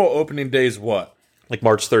normal opening day is what? Like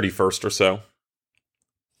March 31st or so.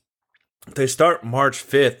 If they start March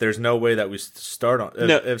 5th, there's no way that we start on...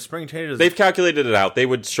 If spring changes... They've calculated it out. They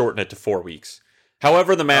would shorten it to 4 weeks.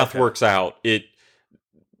 However the math works out, we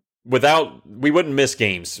wouldn't miss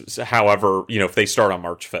games, however, if they start on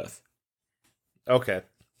March 5th. Okay.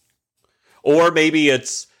 Or maybe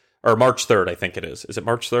or March 3rd, I think it is. Is it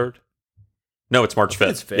March 3rd? No, it's March 5th.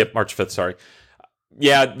 It's 5th. Yep, March 5th, sorry.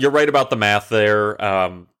 Yeah, you're right about the math there.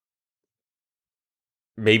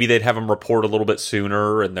 Maybe they'd have them report a little bit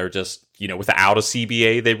sooner, and they're just, without a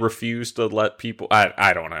CBA, they refuse to let people...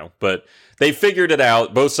 I don't know, but they figured it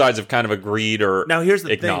out. Both sides have kind of agreed or now here's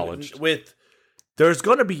the acknowledged. thing. there's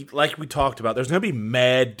going to be, like we talked about, there's going to be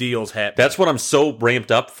mad deals happening. That's what I'm so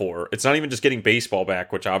ramped up for. It's not even just getting baseball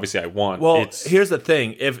back, which obviously I want. Well, here's the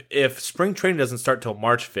thing. If spring training doesn't start till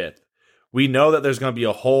March 5th, we know that there's going to be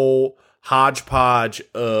a whole hodgepodge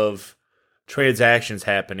of transactions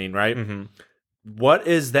happening, right? Mm-hmm. What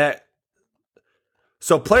is that?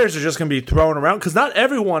 So players are just going to be thrown around because not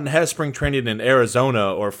everyone has spring training in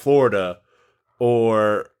Arizona or Florida,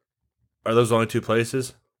 or are those the only two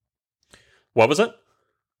places? What was it?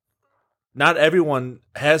 Not everyone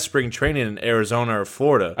has spring training in Arizona or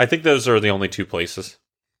Florida. I think those are the only two places.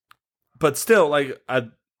 But still, like,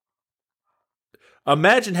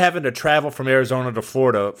 imagine having to travel from Arizona to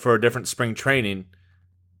Florida for a different spring training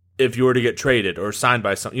if you were to get traded or signed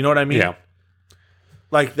by something. You know what I mean? Yeah.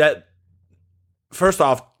 Like that. First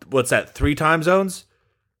off, what's that? 3 time zones?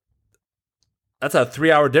 That's a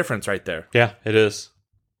 3-hour difference right there. Yeah, it is.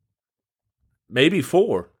 Maybe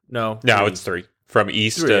 4. No, it's 3. From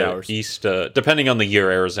east 3 hours. East, depending on the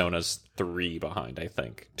year, Arizona's 3 behind, I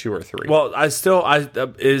think. 2 or 3. Well,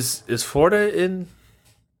 is Florida in?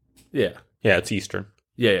 Yeah. Yeah, it's Eastern.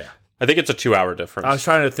 Yeah. I think it's a 2-hour difference. I was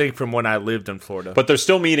trying to think from when I lived in Florida. But they're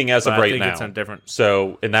still meeting as of right now. I think it's different.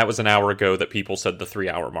 So, and that was an hour ago that people said the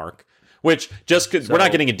 3-hour mark. Which, just because we're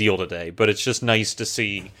not getting a deal today, but it's just nice to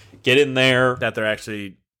see, get in there. That they're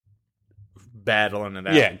actually battling it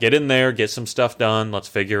out. Yeah, get in there, get some stuff done, let's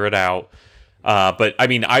figure it out. But, I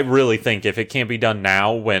mean, I really think if it can't be done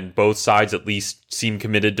now, when both sides at least seem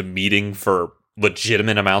committed to meeting for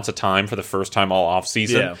legitimate amounts of time for the first time all off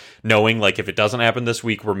season, knowing, like, if it doesn't happen this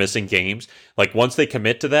week, we're missing games. Like, once they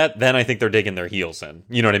commit to that, then I think they're digging their heels in.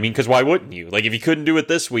 You know what I mean? Because why wouldn't you? Like, if you couldn't do it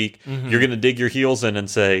this week, you're going to dig your heels in and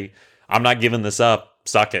say, I'm not giving this up,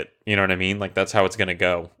 suck it. You know what I mean? Like, that's how it's going to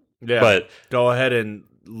go. Yeah, but go ahead and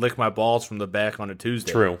lick my balls from the back on a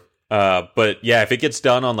Tuesday. True. But yeah, if it gets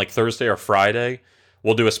done on like Thursday or Friday,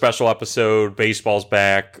 we'll do a special episode. Baseball's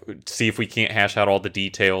back. See if we can't hash out all the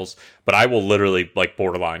details. But I will literally, like,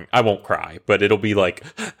 borderline. I won't cry, but it'll be like,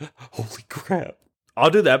 holy crap. I'll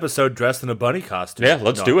do the episode dressed in a bunny costume. Yeah,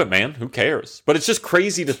 let's do it, man. Who cares? But it's just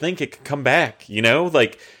crazy to think it could come back, you know?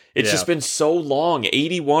 Like, it's just been so long.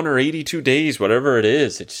 81 or 82 days, whatever it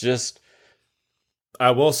is. It's just...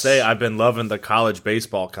 I will say I've been loving the college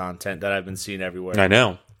baseball content that I've been seeing everywhere. I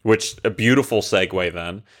know. Which, a beautiful segue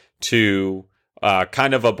then to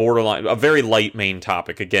kind of a borderline, a very light main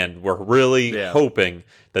topic. Again, we're really hoping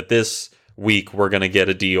that this week we're going to get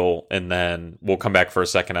a deal and then we'll come back for a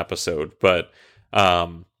second episode. But a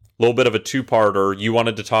little bit of a two-parter. You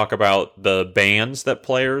wanted to talk about the bands that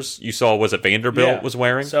players you saw, was it Vanderbilt was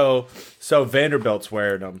wearing? So Vanderbilt's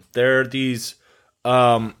wearing them. They're these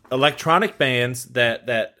electronic bands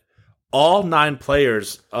that all 9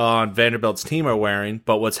 players on Vanderbilt's team are wearing,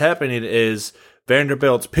 but what's happening is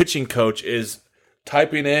Vanderbilt's pitching coach is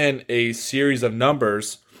typing in a series of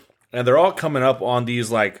numbers, and they're all coming up on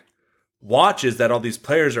these like watches that all these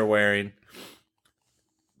players are wearing,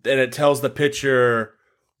 and it tells the pitcher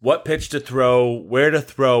what pitch to throw, where to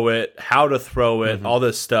throw it, how to throw it, all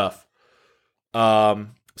this stuff.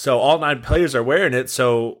 So all 9 players are wearing it,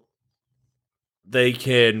 so they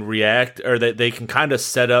can react, or they can kind of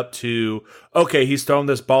set up to, okay, he's throwing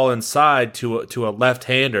this ball inside to a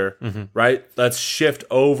left-hander, right? Let's shift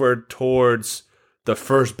over towards the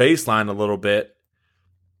first baseline a little bit,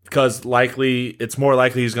 because it's more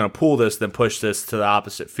likely he's going to pull this than push this to the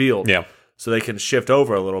opposite field. Yeah. So they can shift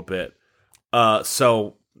over a little bit.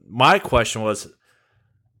 So my question was,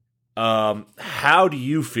 how do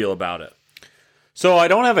you feel about it? So I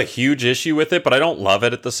don't have a huge issue with it, but I don't love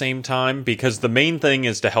it at the same time, because the main thing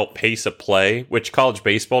is to help pace a play, which college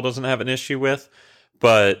baseball doesn't have an issue with.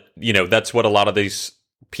 But, you know, that's what a lot of these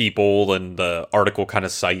people and the article kind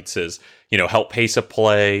of cites is, you know, help pace a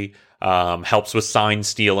play, helps with sign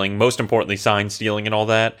stealing, most importantly, sign stealing and all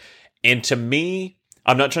that. And to me,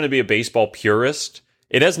 I'm not trying to be a baseball purist.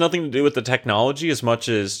 It has nothing to do with the technology as much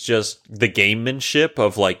as just the gamemanship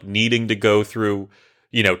of like needing to go through,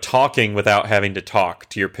 you know, talking without having to talk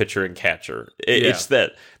to your pitcher and catcher. It's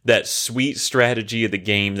that sweet strategy of the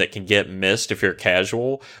game that can get missed if you're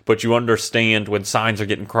casual, but you understand when signs are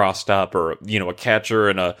getting crossed up, or, you know, a catcher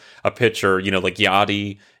and a pitcher, you know, like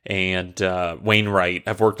Yachty and Wainwright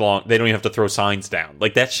have worked long. They don't even have to throw signs down.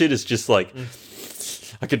 Like, that shit is just like,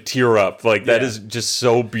 I could tear up. Like, that is just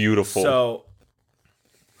so beautiful. So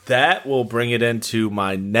that will bring it into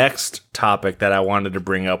my next topic that I wanted to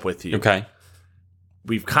bring up with you. Okay.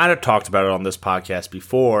 We've kind of talked about it on this podcast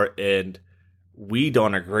before, and we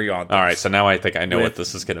don't agree on this. All right, so now I think I know what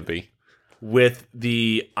this is going to be. With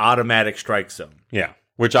the automatic strike zone. Yeah,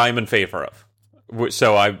 which I am in favor of.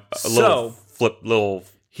 So little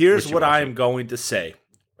Here's what I am going to say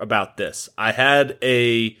about this. I had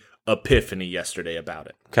a epiphany yesterday about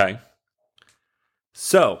it. Okay.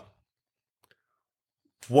 So,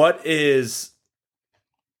 what is...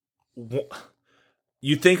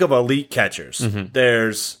 You think of elite catchers. Mm-hmm.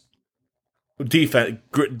 There's defense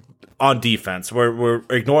on defense. We're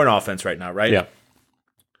ignoring offense right now, right? Yeah.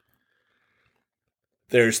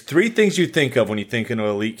 There's three things you think of when you think of an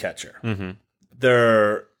elite catcher. Mm-hmm.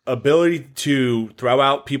 Their ability to throw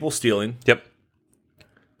out people stealing. Yep.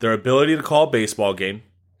 Their ability to call a baseball game.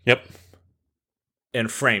 Yep. And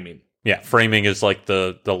framing. Yeah, framing is like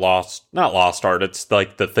the not lost art. It's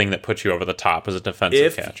like the thing that puts you over the top as a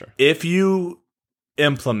defensive catcher. If you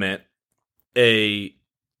implement a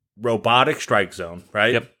robotic strike zone,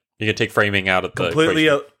 right? Yep. You can take framing out of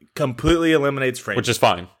the completely eliminates framing, which is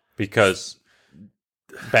fine because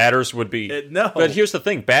batters would be no. But here's the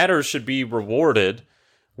thing: batters should be rewarded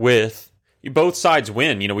with both sides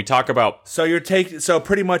win. You know, we talk about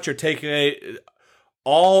pretty much you're taking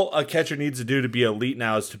all a catcher needs to do to be elite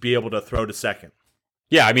now is to be able to throw to second.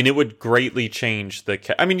 Yeah, I mean, it would greatly change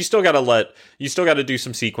I mean, you still got to do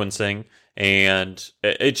some sequencing, and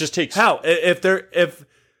it just takes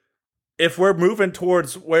if we're moving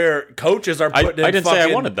towards where coaches are putting. I didn't say I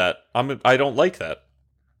wanted that. I don't like that.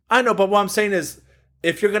 I know, but what I'm saying is,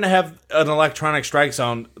 if you're gonna have an electronic strike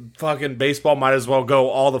zone, fucking baseball might as well go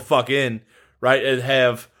all the fuck in, right, and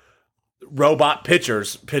have robot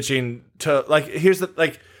pitchers pitching to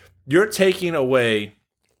you're taking away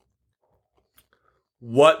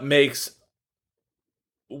what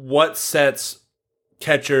sets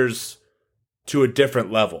catchers to a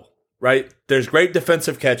different level, right? There's great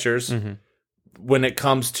defensive catchers when it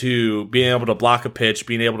comes to being able to block a pitch,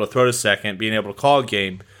 being able to throw to second, being able to call a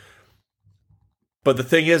game. But the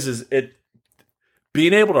thing is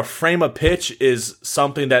being able to frame a pitch is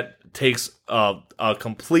something that takes a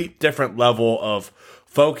complete different level of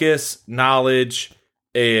focus, knowledge,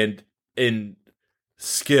 and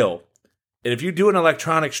skill. And if you do an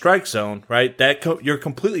electronic strike zone, right, you're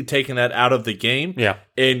completely taking that out of the game. Yeah.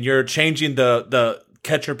 And you're changing the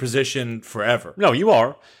catcher position forever. No, you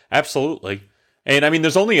are. Absolutely. And I mean,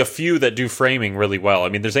 there's only a few that do framing really well. I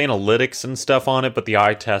mean, there's analytics and stuff on it, but the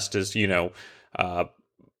eye test is,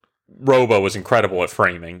 Robo is incredible at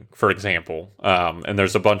framing, for example. And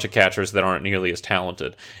there's a bunch of catchers that aren't nearly as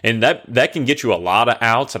talented. And that can get you a lot of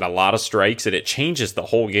outs and a lot of strikes, and it changes the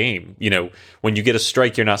whole game. You know, when you get a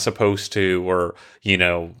strike you're not supposed to, or,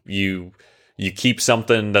 you keep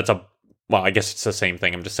something that's well, I guess it's the same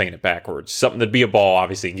thing. I'm just saying it backwards. Something that'd be a ball,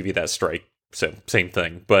 obviously, and give you that strike. So, same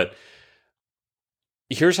thing. But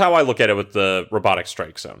here's how I look at it with the robotic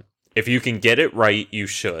strike zone. If you can get it right, you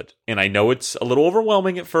should. And I know it's a little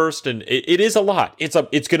overwhelming at first, and it is a lot. It's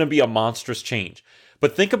going to be a monstrous change.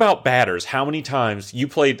 But think about batters. How many times you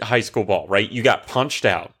played high school ball, right? You got punched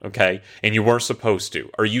out, okay, and you weren't supposed to.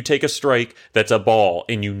 Or you take a strike that's a ball,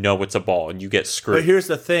 and you know it's a ball, and you get screwed. But here's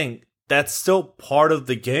the thing. That's still part of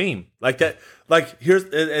the game. It's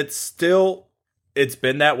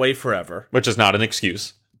been that way forever. Which is not an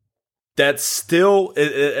excuse. That's still,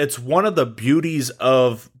 it's one of the beauties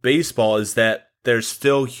of baseball is that there's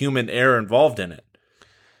still human error involved in it.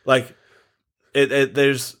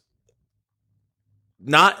 There's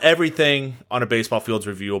not everything on a baseball field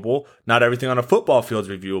is reviewable. Not everything on a football field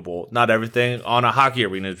is reviewable. Not everything on a hockey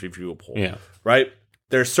arena is reviewable. Yeah. Right?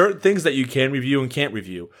 There's certain things that you can review and can't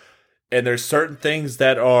review. And there's certain things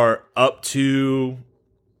that are up to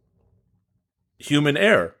human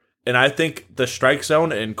error. And I think the strike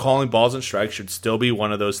zone and calling balls and strikes should still be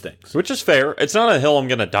one of those things. Which is fair. It's not a hill I'm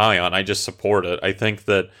going to die on. I just support it. I think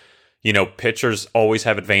that, pitchers always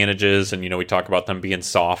have advantages. And, we talk about them being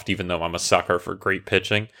soft, even though I'm a sucker for great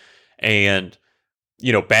pitching. And,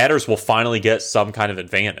 batters will finally get some kind of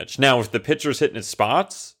advantage. Now, if the pitcher's hitting his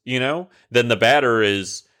spots, then the batter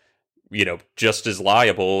is, just as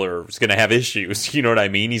liable or is going to have issues. You know what I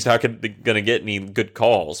mean? He's not going to get any good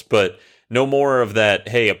calls. But no more of that,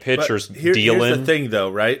 hey, a pitcher's dealing. Here's the thing, though,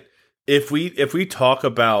 right? If we talk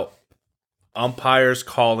about umpires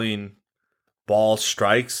calling ball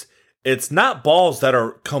strikes, it's not balls that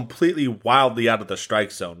are completely wildly out of the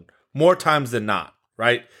strike zone, more times than not,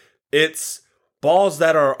 right? It's balls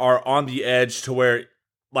that are on the edge to where,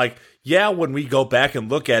 when we go back and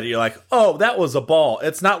look at it, you're like, oh, that was a ball.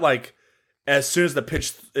 It's not like as soon as the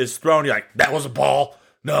pitch is thrown, you're like, that was a ball.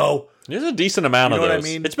 No. There's a decent amount of those. What I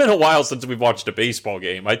mean? It's been a while since we've watched a baseball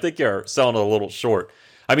game. I think you're selling it a little short.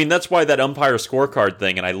 I mean, that's why that umpire scorecard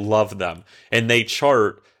thing, and I love them. And they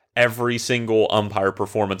chart every single umpire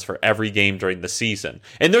performance for every game during the season.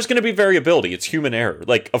 And there's going to be variability. It's human error.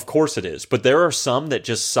 Of course it is. But there are some that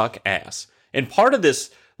just suck ass. And part of this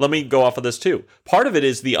let me go off of this too. Part of it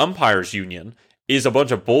is the umpires union is a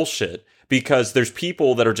bunch of bullshit because there's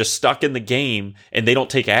people that are just stuck in the game and they don't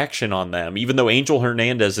take action on them, even though Angel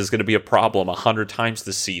Hernandez is going to be a problem 100 times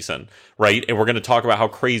this season, right? And we're going to talk about how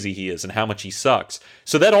crazy he is and how much he sucks.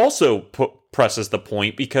 So that also presses the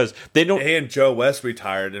point because they don't. And Joe West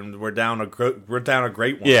retired, and we're down a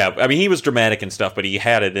great one. Yeah, I mean he was dramatic and stuff, but he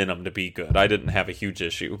had it in him to be good. I didn't have a huge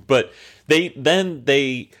issue, but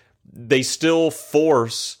they still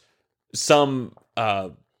force some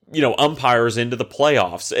umpires into the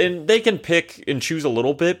playoffs, and they can pick and choose a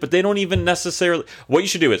little bit, but they don't even necessarily. What you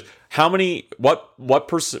should do is what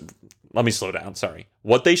percent. Let me slow down. Sorry.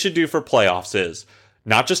 What they should do for playoffs is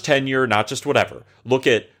not just tenure, not just whatever. Look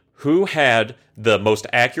at who had the most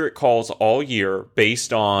accurate calls all year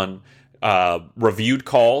based on reviewed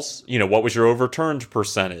calls. What was your overturned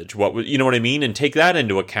percentage? What was, you know what I mean? And take that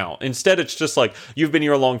into account. Instead, it's just like, you've been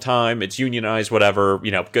here a long time, it's unionized, whatever,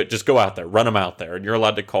 just go out there, run them out there, and you're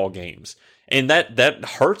allowed to call games. And that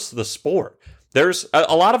hurts the sport. There's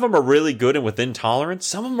a lot of them are really good and within tolerance.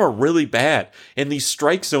 Some of them are really bad. And these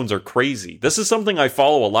strike zones are crazy. This is something I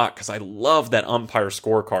follow a lot because I love that umpire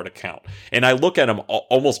scorecard account. And I look at them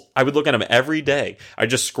I would look at them every day. I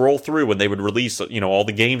just scroll through when they would release, all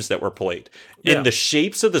the games that were played. Yeah. And the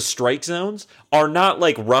shapes of the strike zones are not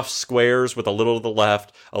like rough squares with a little to the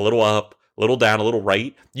left, a little up, a little down, a little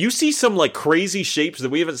right. You see some like crazy shapes that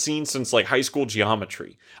we haven't seen since like high school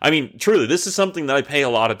geometry. I mean, truly, this is something that I pay a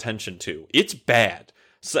lot of attention to. It's bad.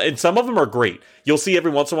 And some of them are great. You'll see every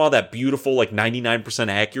once in a while that beautiful like 99%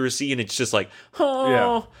 accuracy, and it's just like,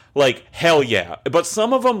 like hell yeah. But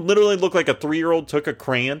some of them literally look like a 3-year-old took a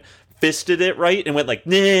crayon, fisted it right, and went like,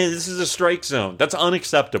 nah, this is a strike zone. That's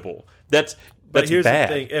unacceptable. That's here's bad.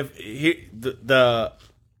 The thing. If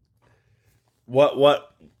what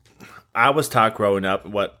I was taught growing up,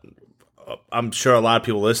 what I'm sure a lot of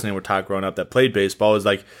people listening were taught growing up that played baseball, is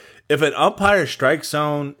like, if an umpire strike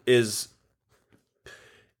zone if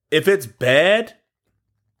it's bad,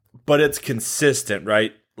 but it's consistent,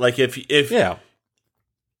 right? Like if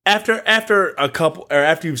after a couple, or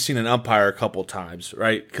after you've seen an umpire a couple times,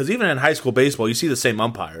 right? Because even in high school baseball, you see the same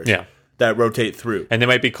umpires. Yeah. That rotate through, and they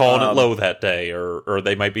might be calling it low that day, or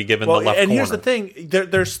they might be given the left corner. And here's the thing: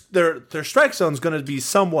 their strike zone is going to be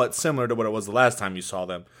somewhat similar to what it was the last time you saw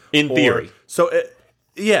them, in theory. So,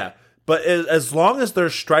 but as long as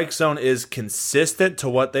their strike zone is consistent to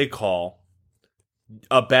what they call,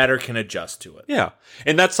 a batter can adjust to it. Yeah,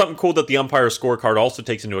 and that's something cool that the umpire scorecard also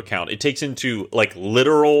takes into account. It takes into like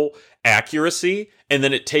literal accuracy, and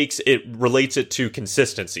then it relates it to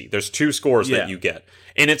consistency. There's 2 scores that you get.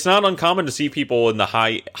 And it's not uncommon to see people in the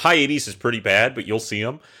high 80s is pretty bad, but you'll see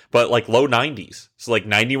them. But like low 90s. So like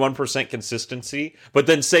 91% consistency. But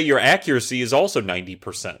then say your accuracy is also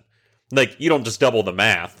 90%. Like you don't just double the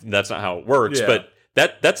math. That's not how it works. Yeah.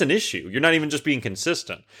 But that's an issue. You're not even just being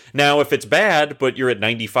consistent. Now, if it's bad, but you're at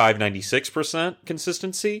 95, 96%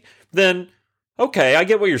 consistency, then okay, I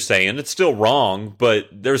get what you're saying. It's still wrong, but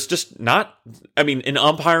there's just not... I mean, and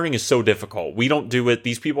umpiring is so difficult. We don't do it.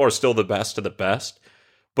 These people are still the best of the best.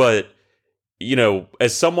 But,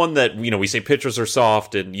 as someone that, we say pitchers are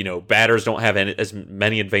soft and, batters don't have as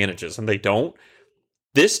many advantages, and they don't.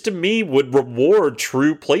 This, to me, would reward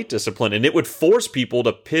true plate discipline, and it would force people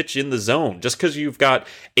to pitch in the zone. Just because you've got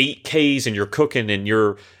 8 Ks and you're cooking and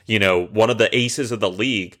you're, one of the aces of the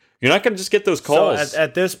league, you're not going to just get those calls. So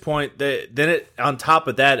at this point, on top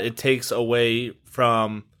of that, it takes away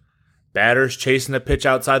from batters chasing a pitch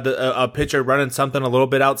outside a pitcher running something a little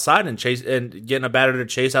bit outside and getting a batter to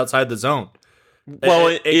chase outside the zone.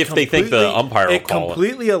 Well, if they think the umpire will call it. It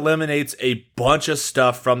completely eliminates a bunch of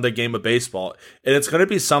stuff from the game of baseball, and it's going to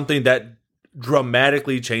be something that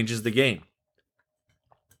dramatically changes the game.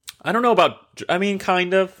 I don't know about. I mean,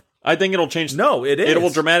 kind of. I think it'll change. No, it is. It will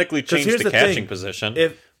dramatically change the catching position.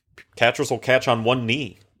 If catchers will catch on one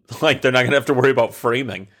knee, like they're not going to have to worry about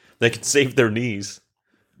framing. They can save their knees.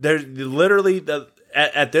 There's literally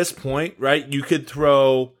at this point, right? You could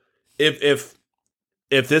throw if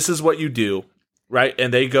this is what you do, right?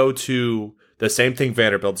 And they go to the same thing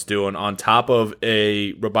Vanderbilt's doing on top of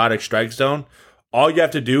a robotic strike zone. All you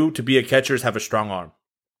have to do to be a catcher is have a strong arm.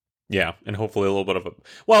 Yeah, and hopefully a little bit of a...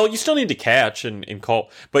 Well, you still need to catch and call...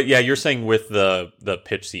 But yeah, you're saying with the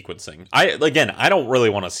pitch sequencing. I don't really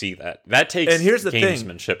want to see that. That takes and here's the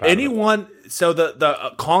gamesmanship thing. out Anyone... So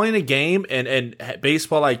the calling a game and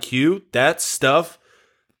baseball IQ, that stuff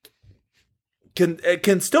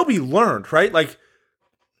can still be learned, right? Like,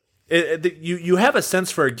 you have a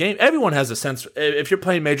sense for a game. Everyone has a sense. If you're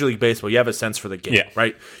playing Major League Baseball, you have a sense for the game,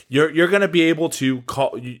 right? You're going to be able to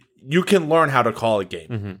call... You can learn how to call a game.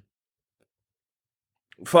 Mm-hmm.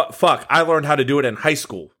 fuck, I learned how to do it in high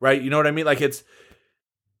school, right? You know what I mean? Like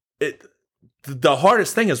the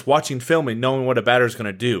hardest thing is watching film and knowing what a batter is going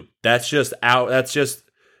to do. That's just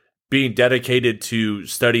being dedicated to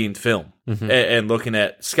studying film and looking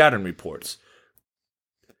at scouting reports.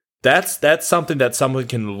 That's something that someone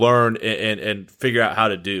can learn and figure out how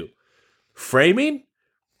to do. Framing,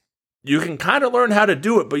 you can kind of learn how to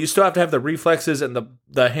do it, but you still have to have the reflexes and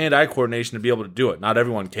the hand-eye coordination to be able to do it. Not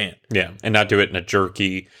everyone can. Yeah, and not do it in a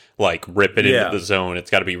jerky, like rip it into the zone. It's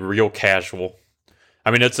got to be real casual.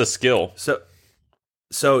 I mean, it's a skill. So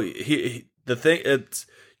the thing,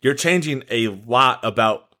 you're changing a lot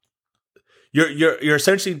about. You're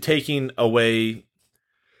essentially taking away.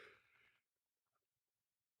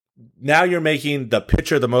 Now you're making the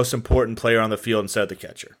pitcher the most important player on the field instead of the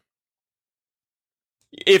catcher.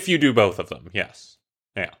 If you do both of them, yes.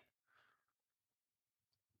 Yeah.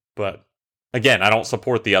 But again, I don't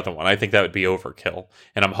support the other one. I think that would be overkill.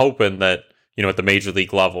 And I'm hoping that, at the major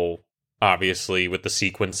league level, obviously with the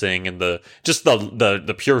sequencing and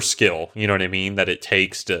the pure skill, you know what I mean, that it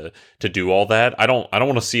takes to do all that. I don't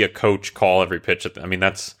want to see a coach call every pitch I mean,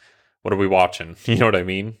 that's what are we watching? You know what I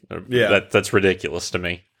mean? Yeah. That's ridiculous to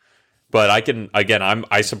me. But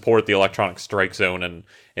I support the electronic strike zone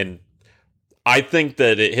and I think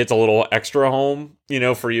that it hits a little extra home,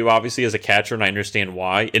 for you, obviously, as a catcher, and I understand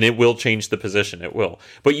why. And it will change the position. It will.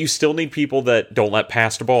 But you still need people that don't let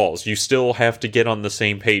passed balls. You still have to get on the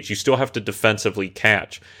same page. You still have to defensively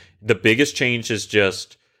catch. The biggest change is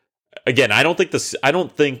just, again, I don't think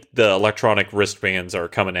the electronic wristbands are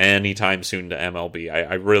coming anytime soon to MLB.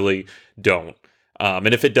 I really don't.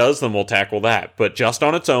 And if it does, then we'll tackle that. But just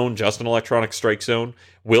on its own, just an electronic strike zone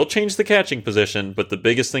will change the catching position. But the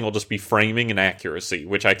biggest thing will just be framing and accuracy,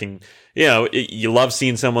 which I can, you love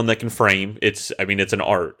seeing someone that can frame. It's an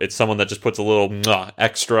art. It's someone that just puts a little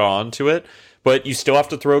extra onto it. But you still have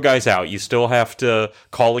to throw guys out. You still have to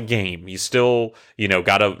call a game. You still,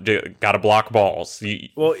 gotta block balls.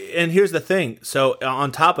 Well, and here's the thing. So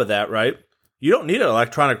on top of that, right, you don't need an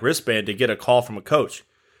electronic wristband to get a call from a coach.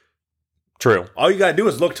 True. All you got to do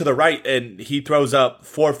is look to the right, and he throws up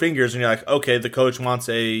 4 fingers, and you're like, okay, the coach wants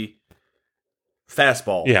a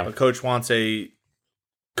fastball. Yeah. The coach wants a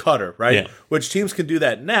cutter, right? Yeah. Which teams can do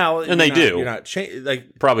that now. And they do. You're not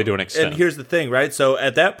probably to an extent. And here's the thing, right? So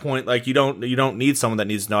at that point, you don't need someone that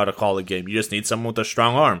needs to know how to call a game. You just need someone with a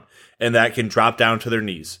strong arm, and that can drop down to their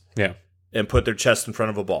knees. Yeah. And put their chest in front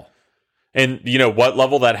of a ball. And what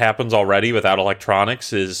level that happens already without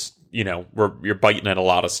electronics is, you're biting at a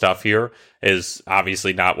lot of stuff here, is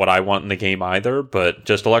obviously not what I want in the game either, but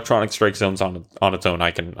just electronic strike zones on its own,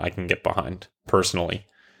 I can get behind personally.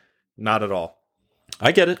 Not at all.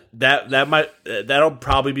 I get it. That'll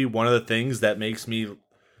probably be one of the things that makes me.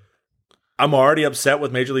 I'm already upset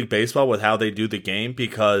with Major League Baseball with how they do the game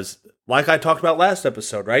because, like I talked about last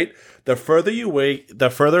episode, right? The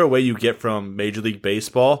further away you get from Major League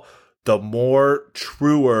Baseball, the more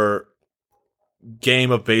truer game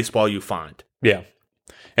of baseball you find. Yeah.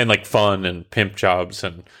 And fun and pimp jobs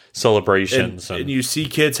and celebrations. And you see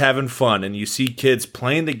kids having fun and you see kids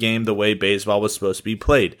playing the game the way baseball was supposed to be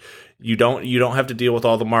played. You don't have to deal with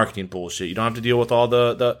all the marketing bullshit. You don't have to deal with all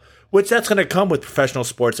the which that's going to come with professional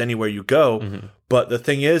sports anywhere you go. Mm-hmm. But the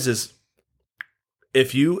thing is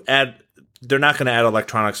if you they're not going to add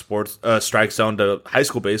electronic sports strike zone to high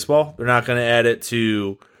school baseball. They're not going to add it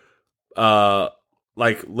to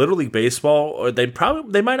Little League baseball, or they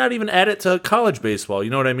might not even add it to college baseball. You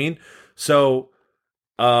know what I mean? So,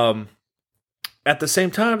 at the same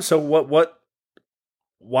time, so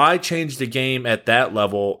why change the game at that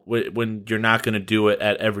level when you're not going to do it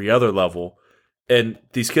at every other level? And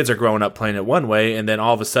these kids are growing up playing it one way, and then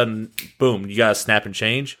all of a sudden, boom, you got to snap and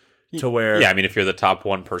change to where. Yeah, if you're the top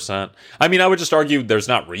 1%, I would just argue there's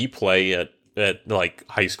not replay at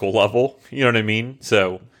high school level. You know what I mean?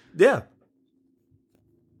 So yeah.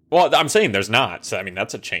 Well, I'm saying there's not. So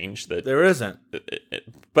that's a change that there isn't.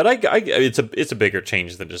 But it's a bigger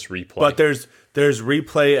change than just replay. But there's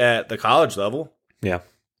replay at the college level. Yeah.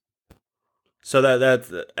 So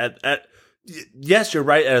that's yes, you're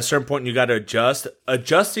right. At a certain point, you got to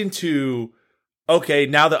adjusting to okay.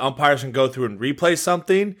 Now the umpires can go through and replay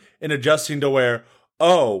something, and adjusting to where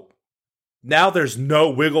now there's no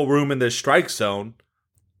wiggle room in this strike zone.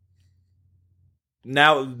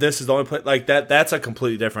 Now this is the only play that. That's a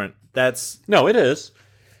completely different. No, it is.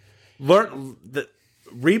 Learn the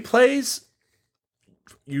replays.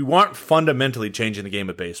 You aren't fundamentally changing the game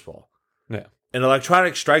of baseball. Yeah. In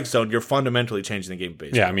electronic strike zone, you're fundamentally changing the game of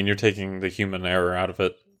baseball. Yeah, you're taking the human error out of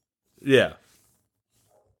it. Yeah.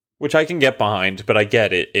 Which I can get behind, but I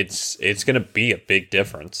get it. It's going to be a big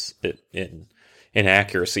difference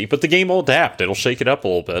inaccuracy. But the game will adapt. It'll shake it up a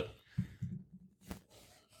little bit.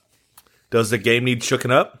 Does the game need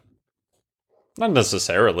shooken up? Not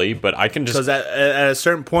necessarily, but I can just... Because at a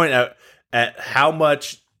certain point,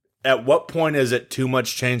 at what point is it too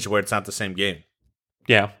much change where it's not the same game?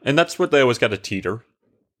 Yeah, and that's what they always got to teeter,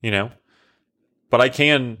 you know? But I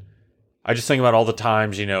just think about all the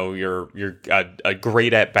times, you know, you're a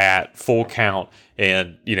great at bat, full count,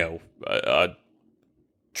 and, you know,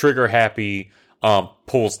 trigger happy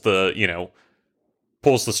pulls the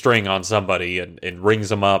string on somebody and rings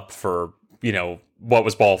them up for, you know, what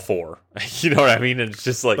was ball 4. You know what I mean? And it's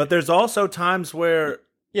just like... But there's also times where...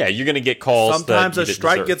 Yeah, you're going to get calls. Sometimes a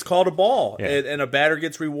strike gets called a ball, yeah. and a batter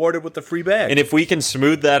gets rewarded with the free bag. And if we can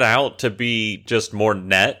smooth that out to be just more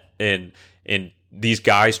net, and these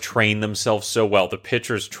guys train themselves so well, the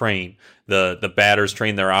pitchers train, the batters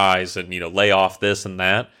train their eyes, and, you know, lay off this and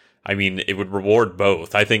that. I mean, it would reward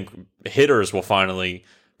both. I think hitters will finally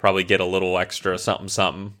probably get a little extra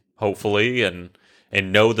something, hopefully, and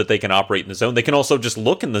know that they can operate in the zone. They can also just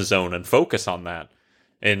look in the zone and focus on that.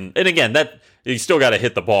 And again, that you still got to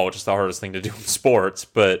hit the ball, which is the hardest thing to do in sports.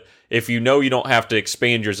 But if you know you don't have to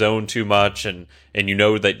expand your zone too much, and you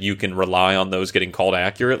know that you can rely on those getting called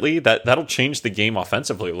accurately, that'll change the game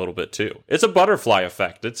offensively a little bit too. It's a butterfly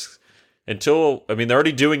effect. They're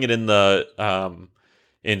already doing it in the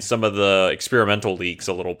in some of the experimental leagues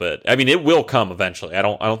a little bit. I mean, it will come eventually. I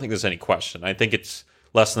don't think there's any question. I think it's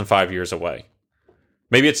less than 5 years away.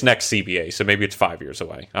 Maybe it's next CBA, so maybe it's 5 years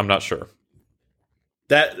away. I'm not sure.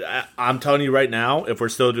 That I'm telling you right now, if we're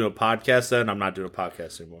still doing a podcast, then I'm not doing a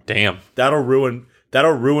podcast anymore. Damn. That'll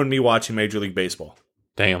ruin me watching Major League Baseball.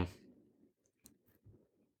 Damn.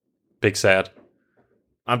 Big sad.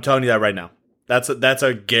 I'm telling you that right now. That's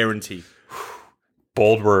a guarantee.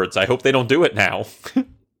 Bold words. I hope they don't do it now.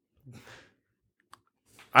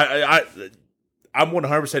 I'm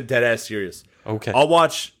 100% dead ass serious. Okay. I'll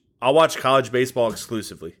watch college baseball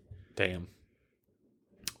exclusively. Damn.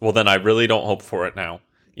 Well, then I really don't hope for it now,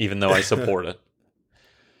 even though I support it.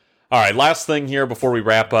 All right, last thing here before we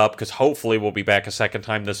wrap up, because hopefully we'll be back a second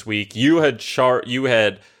time this week. You had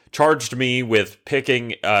charged me with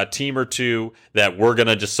picking a team or two that we're going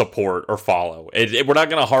to just support or follow. We're not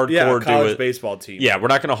going to hardcore do it. Baseball team. Yeah, we're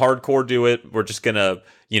not going to hardcore do it. We're just going to,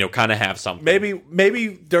 kind of have something. Maybe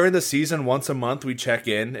during the season, once a month, we check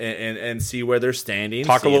in and see where they're standing.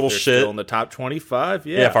 Talk a little shit. Still in the top 25.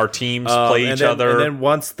 Yeah. If our teams play each other. And then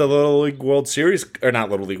once the Little League World Series, or not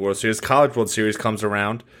Little League World Series, College World Series comes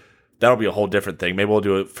around, that'll be a whole different thing. Maybe we'll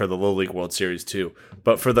do it for the Little League World Series too.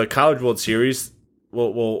 But for the College World Series,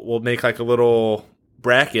 we'll make like a little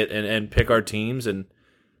bracket and pick our teams and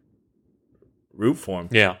root for them.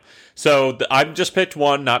 Yeah. So I've just picked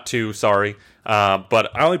one, not two. Sorry,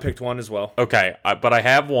 but I only picked one as well. Okay, but I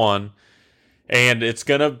have one, and it's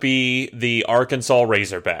gonna be the Arkansas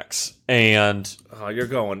Razorbacks. And you're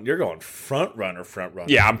going front runner.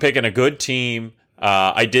 Yeah, I'm picking a good team.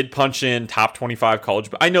 I did punch in top 25 college,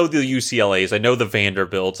 but I know the UCLAs, I know the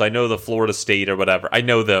Vanderbilts, I know the Florida State or whatever. I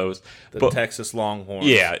know those. The Texas Longhorns.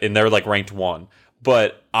 Yeah, and they're like ranked 1.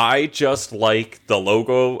 But I just like the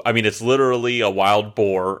logo. I mean, it's literally a wild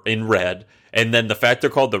boar in red. And then the fact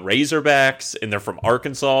they're called the Razorbacks and they're from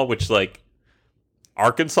Arkansas, which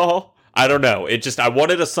Arkansas? I don't know. I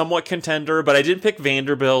wanted a somewhat contender, but I didn't pick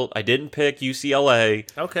Vanderbilt. I didn't pick UCLA.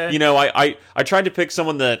 Okay. I tried to pick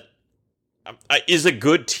someone that is a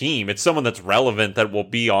good team. It's someone that's relevant that will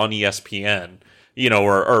be on ESPN,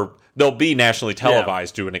 or they'll be nationally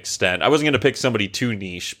televised to an extent. I wasn't going to pick somebody too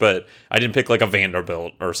niche, but I didn't pick like a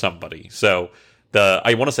Vanderbilt or somebody. So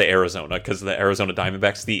I want to say Arizona because the Arizona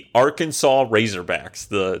Diamondbacks, the Arkansas Razorbacks,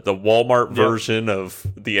 the Walmart version of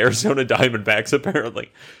the Arizona Diamondbacks,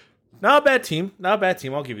 apparently. Not a bad team.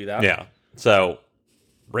 I'll give you that. Yeah. So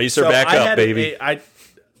Razorback up, baby.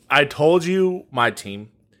 I told you my team.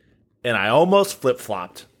 And I almost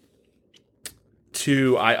flip-flopped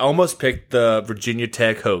I almost picked the Virginia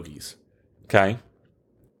Tech Hokies. Okay.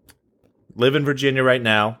 Live in Virginia right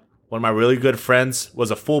now. One of my really good friends was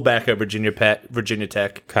a fullback at Virginia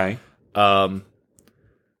Tech. Okay. And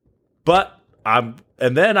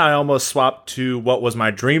then I almost swapped to what was my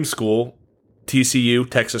dream school, TCU,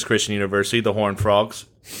 Texas Christian University, the Horned Frogs.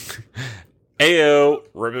 Ayo,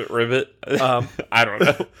 ribbit. I don't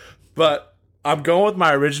know. But I'm going with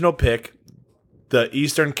my original pick, the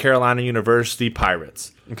Eastern Carolina University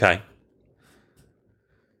Pirates. Okay.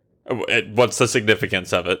 What's the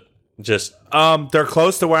significance of it? Just they're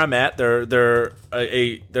close to where I'm at. They're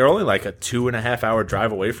only like a 2.5 hour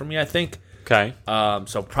drive away from me, I think. Okay.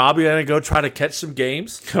 So probably gonna go try to catch some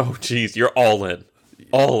games. Oh, geez, you're all in.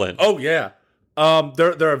 All in. Oh yeah. They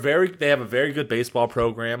have a very good baseball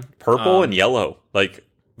program. Purple and yellow, like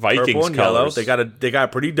Vikings purple and colors. Yellow. They got a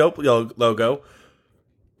pretty dope logo.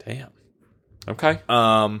 Damn. Okay.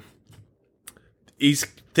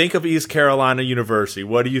 Think of East Carolina University.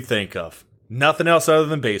 What do you think of? Nothing else other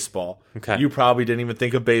than baseball. Okay. You probably didn't even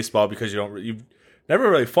think of baseball because you've never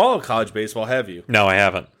really followed college baseball, have you? No, I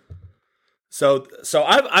haven't. So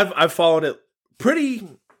I've followed it pretty.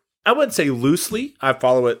 I wouldn't say loosely. I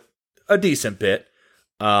follow it a decent bit.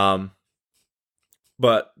 But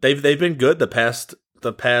they've been good the past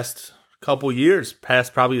couple years,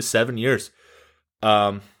 past probably 7 years.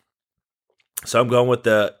 So I'm going with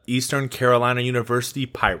the Eastern Carolina University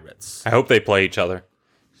Pirates. I hope they play each other,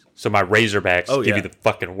 so my Razorbacks give you the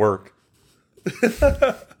fucking work.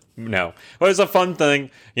 No, well, it's a fun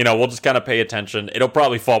thing. We'll just kind of pay attention. It'll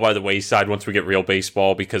probably fall by the wayside once we get real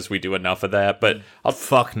baseball because we do enough of that. But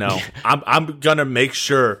fuck no. I'm gonna make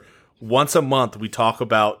sure once a month we talk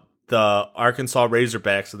about the Arkansas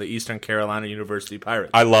Razorbacks of the Eastern Carolina University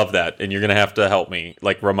Pirates. I love that, and you're gonna have to help me,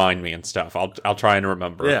 like remind me and stuff. I'll try and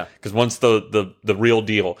remember. Yeah, because once the real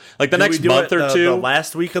deal, like the next month or two, the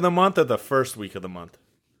last week of the month or the first week of the month.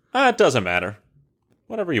 It doesn't matter.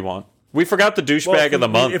 Whatever you want. We forgot the douchebag of the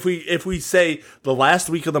month. If we say the last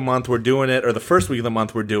week of the month we're doing it, or the first week of the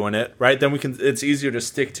month we're doing it, right? Then we can. It's easier to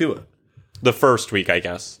stick to it. The first week, I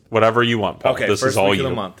guess. Whatever you want, Paul. Okay, this first is all week you.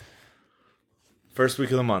 Of the month. First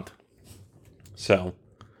week of the month. So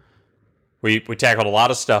we tackled a lot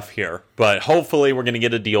of stuff here, but hopefully we're going to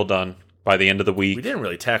get a deal done by the end of the week. We didn't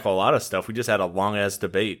really tackle a lot of stuff. We just had a long ass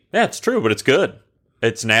debate. Yeah, it's true, but it's good.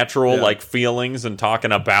 It's natural, like feelings and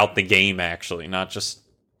talking about the game, actually, not just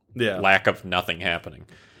lack of nothing happening.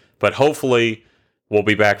 But hopefully we'll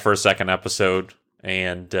be back for a second episode,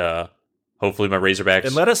 and hopefully my Razorbacks.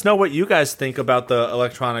 And let us know what you guys think about the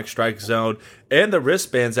electronic strike zone and the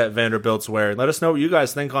wristbands that Vanderbilt's wearing. Let us know what you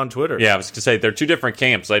guys think on Twitter. Yeah, I was going to say, they're two different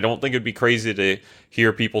camps. I don't think it'd be crazy to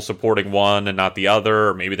hear people supporting one and not the other,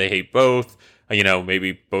 or maybe they hate both.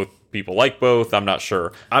 Maybe both people like both. I'm not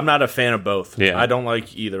sure. I'm not a fan of both. Yeah. I don't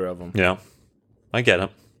like either of them. Yeah, I get it.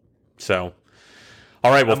 So,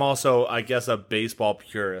 all right. Well, I'm also, I guess, a baseball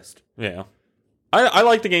purist. Yeah. I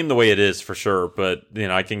like the game the way it is, for sure, but,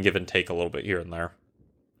 I can give and take a little bit here and there,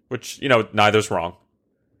 which, neither's wrong.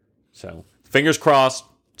 So, fingers crossed,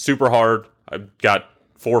 super hard. I've got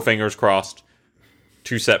 4 fingers crossed,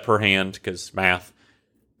 2 set per hand, because math,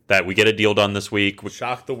 that we get a deal done this week.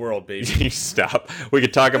 Shock the world, baby. Stop. We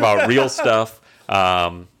could talk about real stuff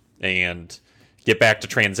and get back to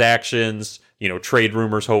transactions, trade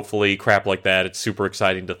rumors, hopefully, crap like that. It's super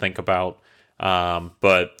exciting to think about.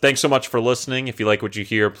 But thanks so much for listening. If you like what you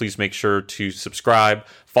hear, please make sure to subscribe,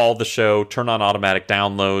 follow the show, turn on automatic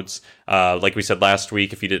downloads. Like we said last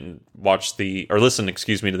week, if you didn't listen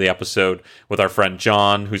to the episode with our friend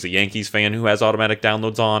John, who's a Yankees fan who has automatic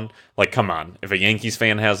downloads on, like, come on. If a Yankees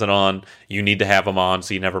fan has it on, you need to have them on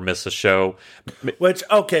so you never miss a show. Which,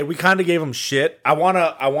 okay, we kind of gave him shit. I want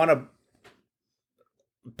to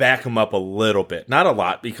back him up a little bit. Not a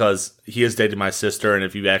lot, because he has dated my sister, and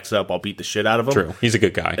if you X up, I'll beat the shit out of him. True. He's a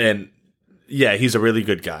good guy. And yeah, he's a really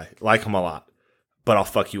good guy. Like him a lot. But I'll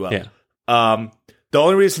fuck you up. Yeah. The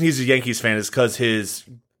only reason he's a Yankees fan is because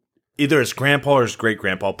either his grandpa or his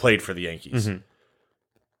great-grandpa played for the Yankees. Mm-hmm.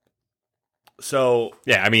 So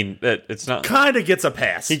yeah, I mean, it's not kind of gets a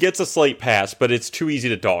pass. He gets a slight pass, but it's too easy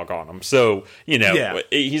to dog on him. So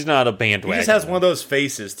he's not a bandwagon. He just has one of those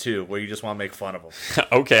faces too, where you just want to make fun of him.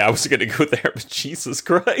 Okay, I was going to go there, but Jesus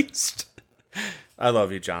Christ, I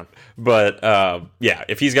love you, John. But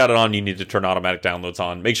if he's got it on, you need to turn automatic downloads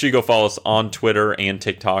on. Make sure you go follow us on Twitter and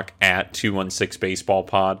TikTok at 216 Baseball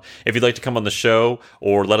Pod. If you'd like to come on the show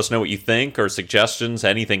or let us know what you think or suggestions,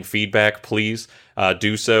 anything, feedback, please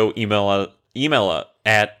do so. Email us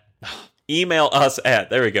at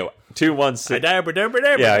there we go, 216. Yeah,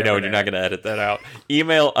 I know, and you're not going to edit that out.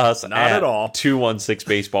 Email us at all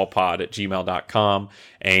 216baseballpod@gmail.com,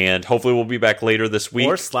 and hopefully we'll be back later this week.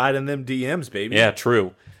 Or slide in them DMs, baby. Yeah,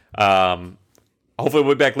 true. Hopefully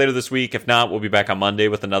we'll be back later this week. If not, we'll be back on Monday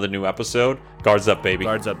with another new episode. Guards up, baby.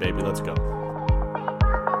 Guards up, baby. Let's go.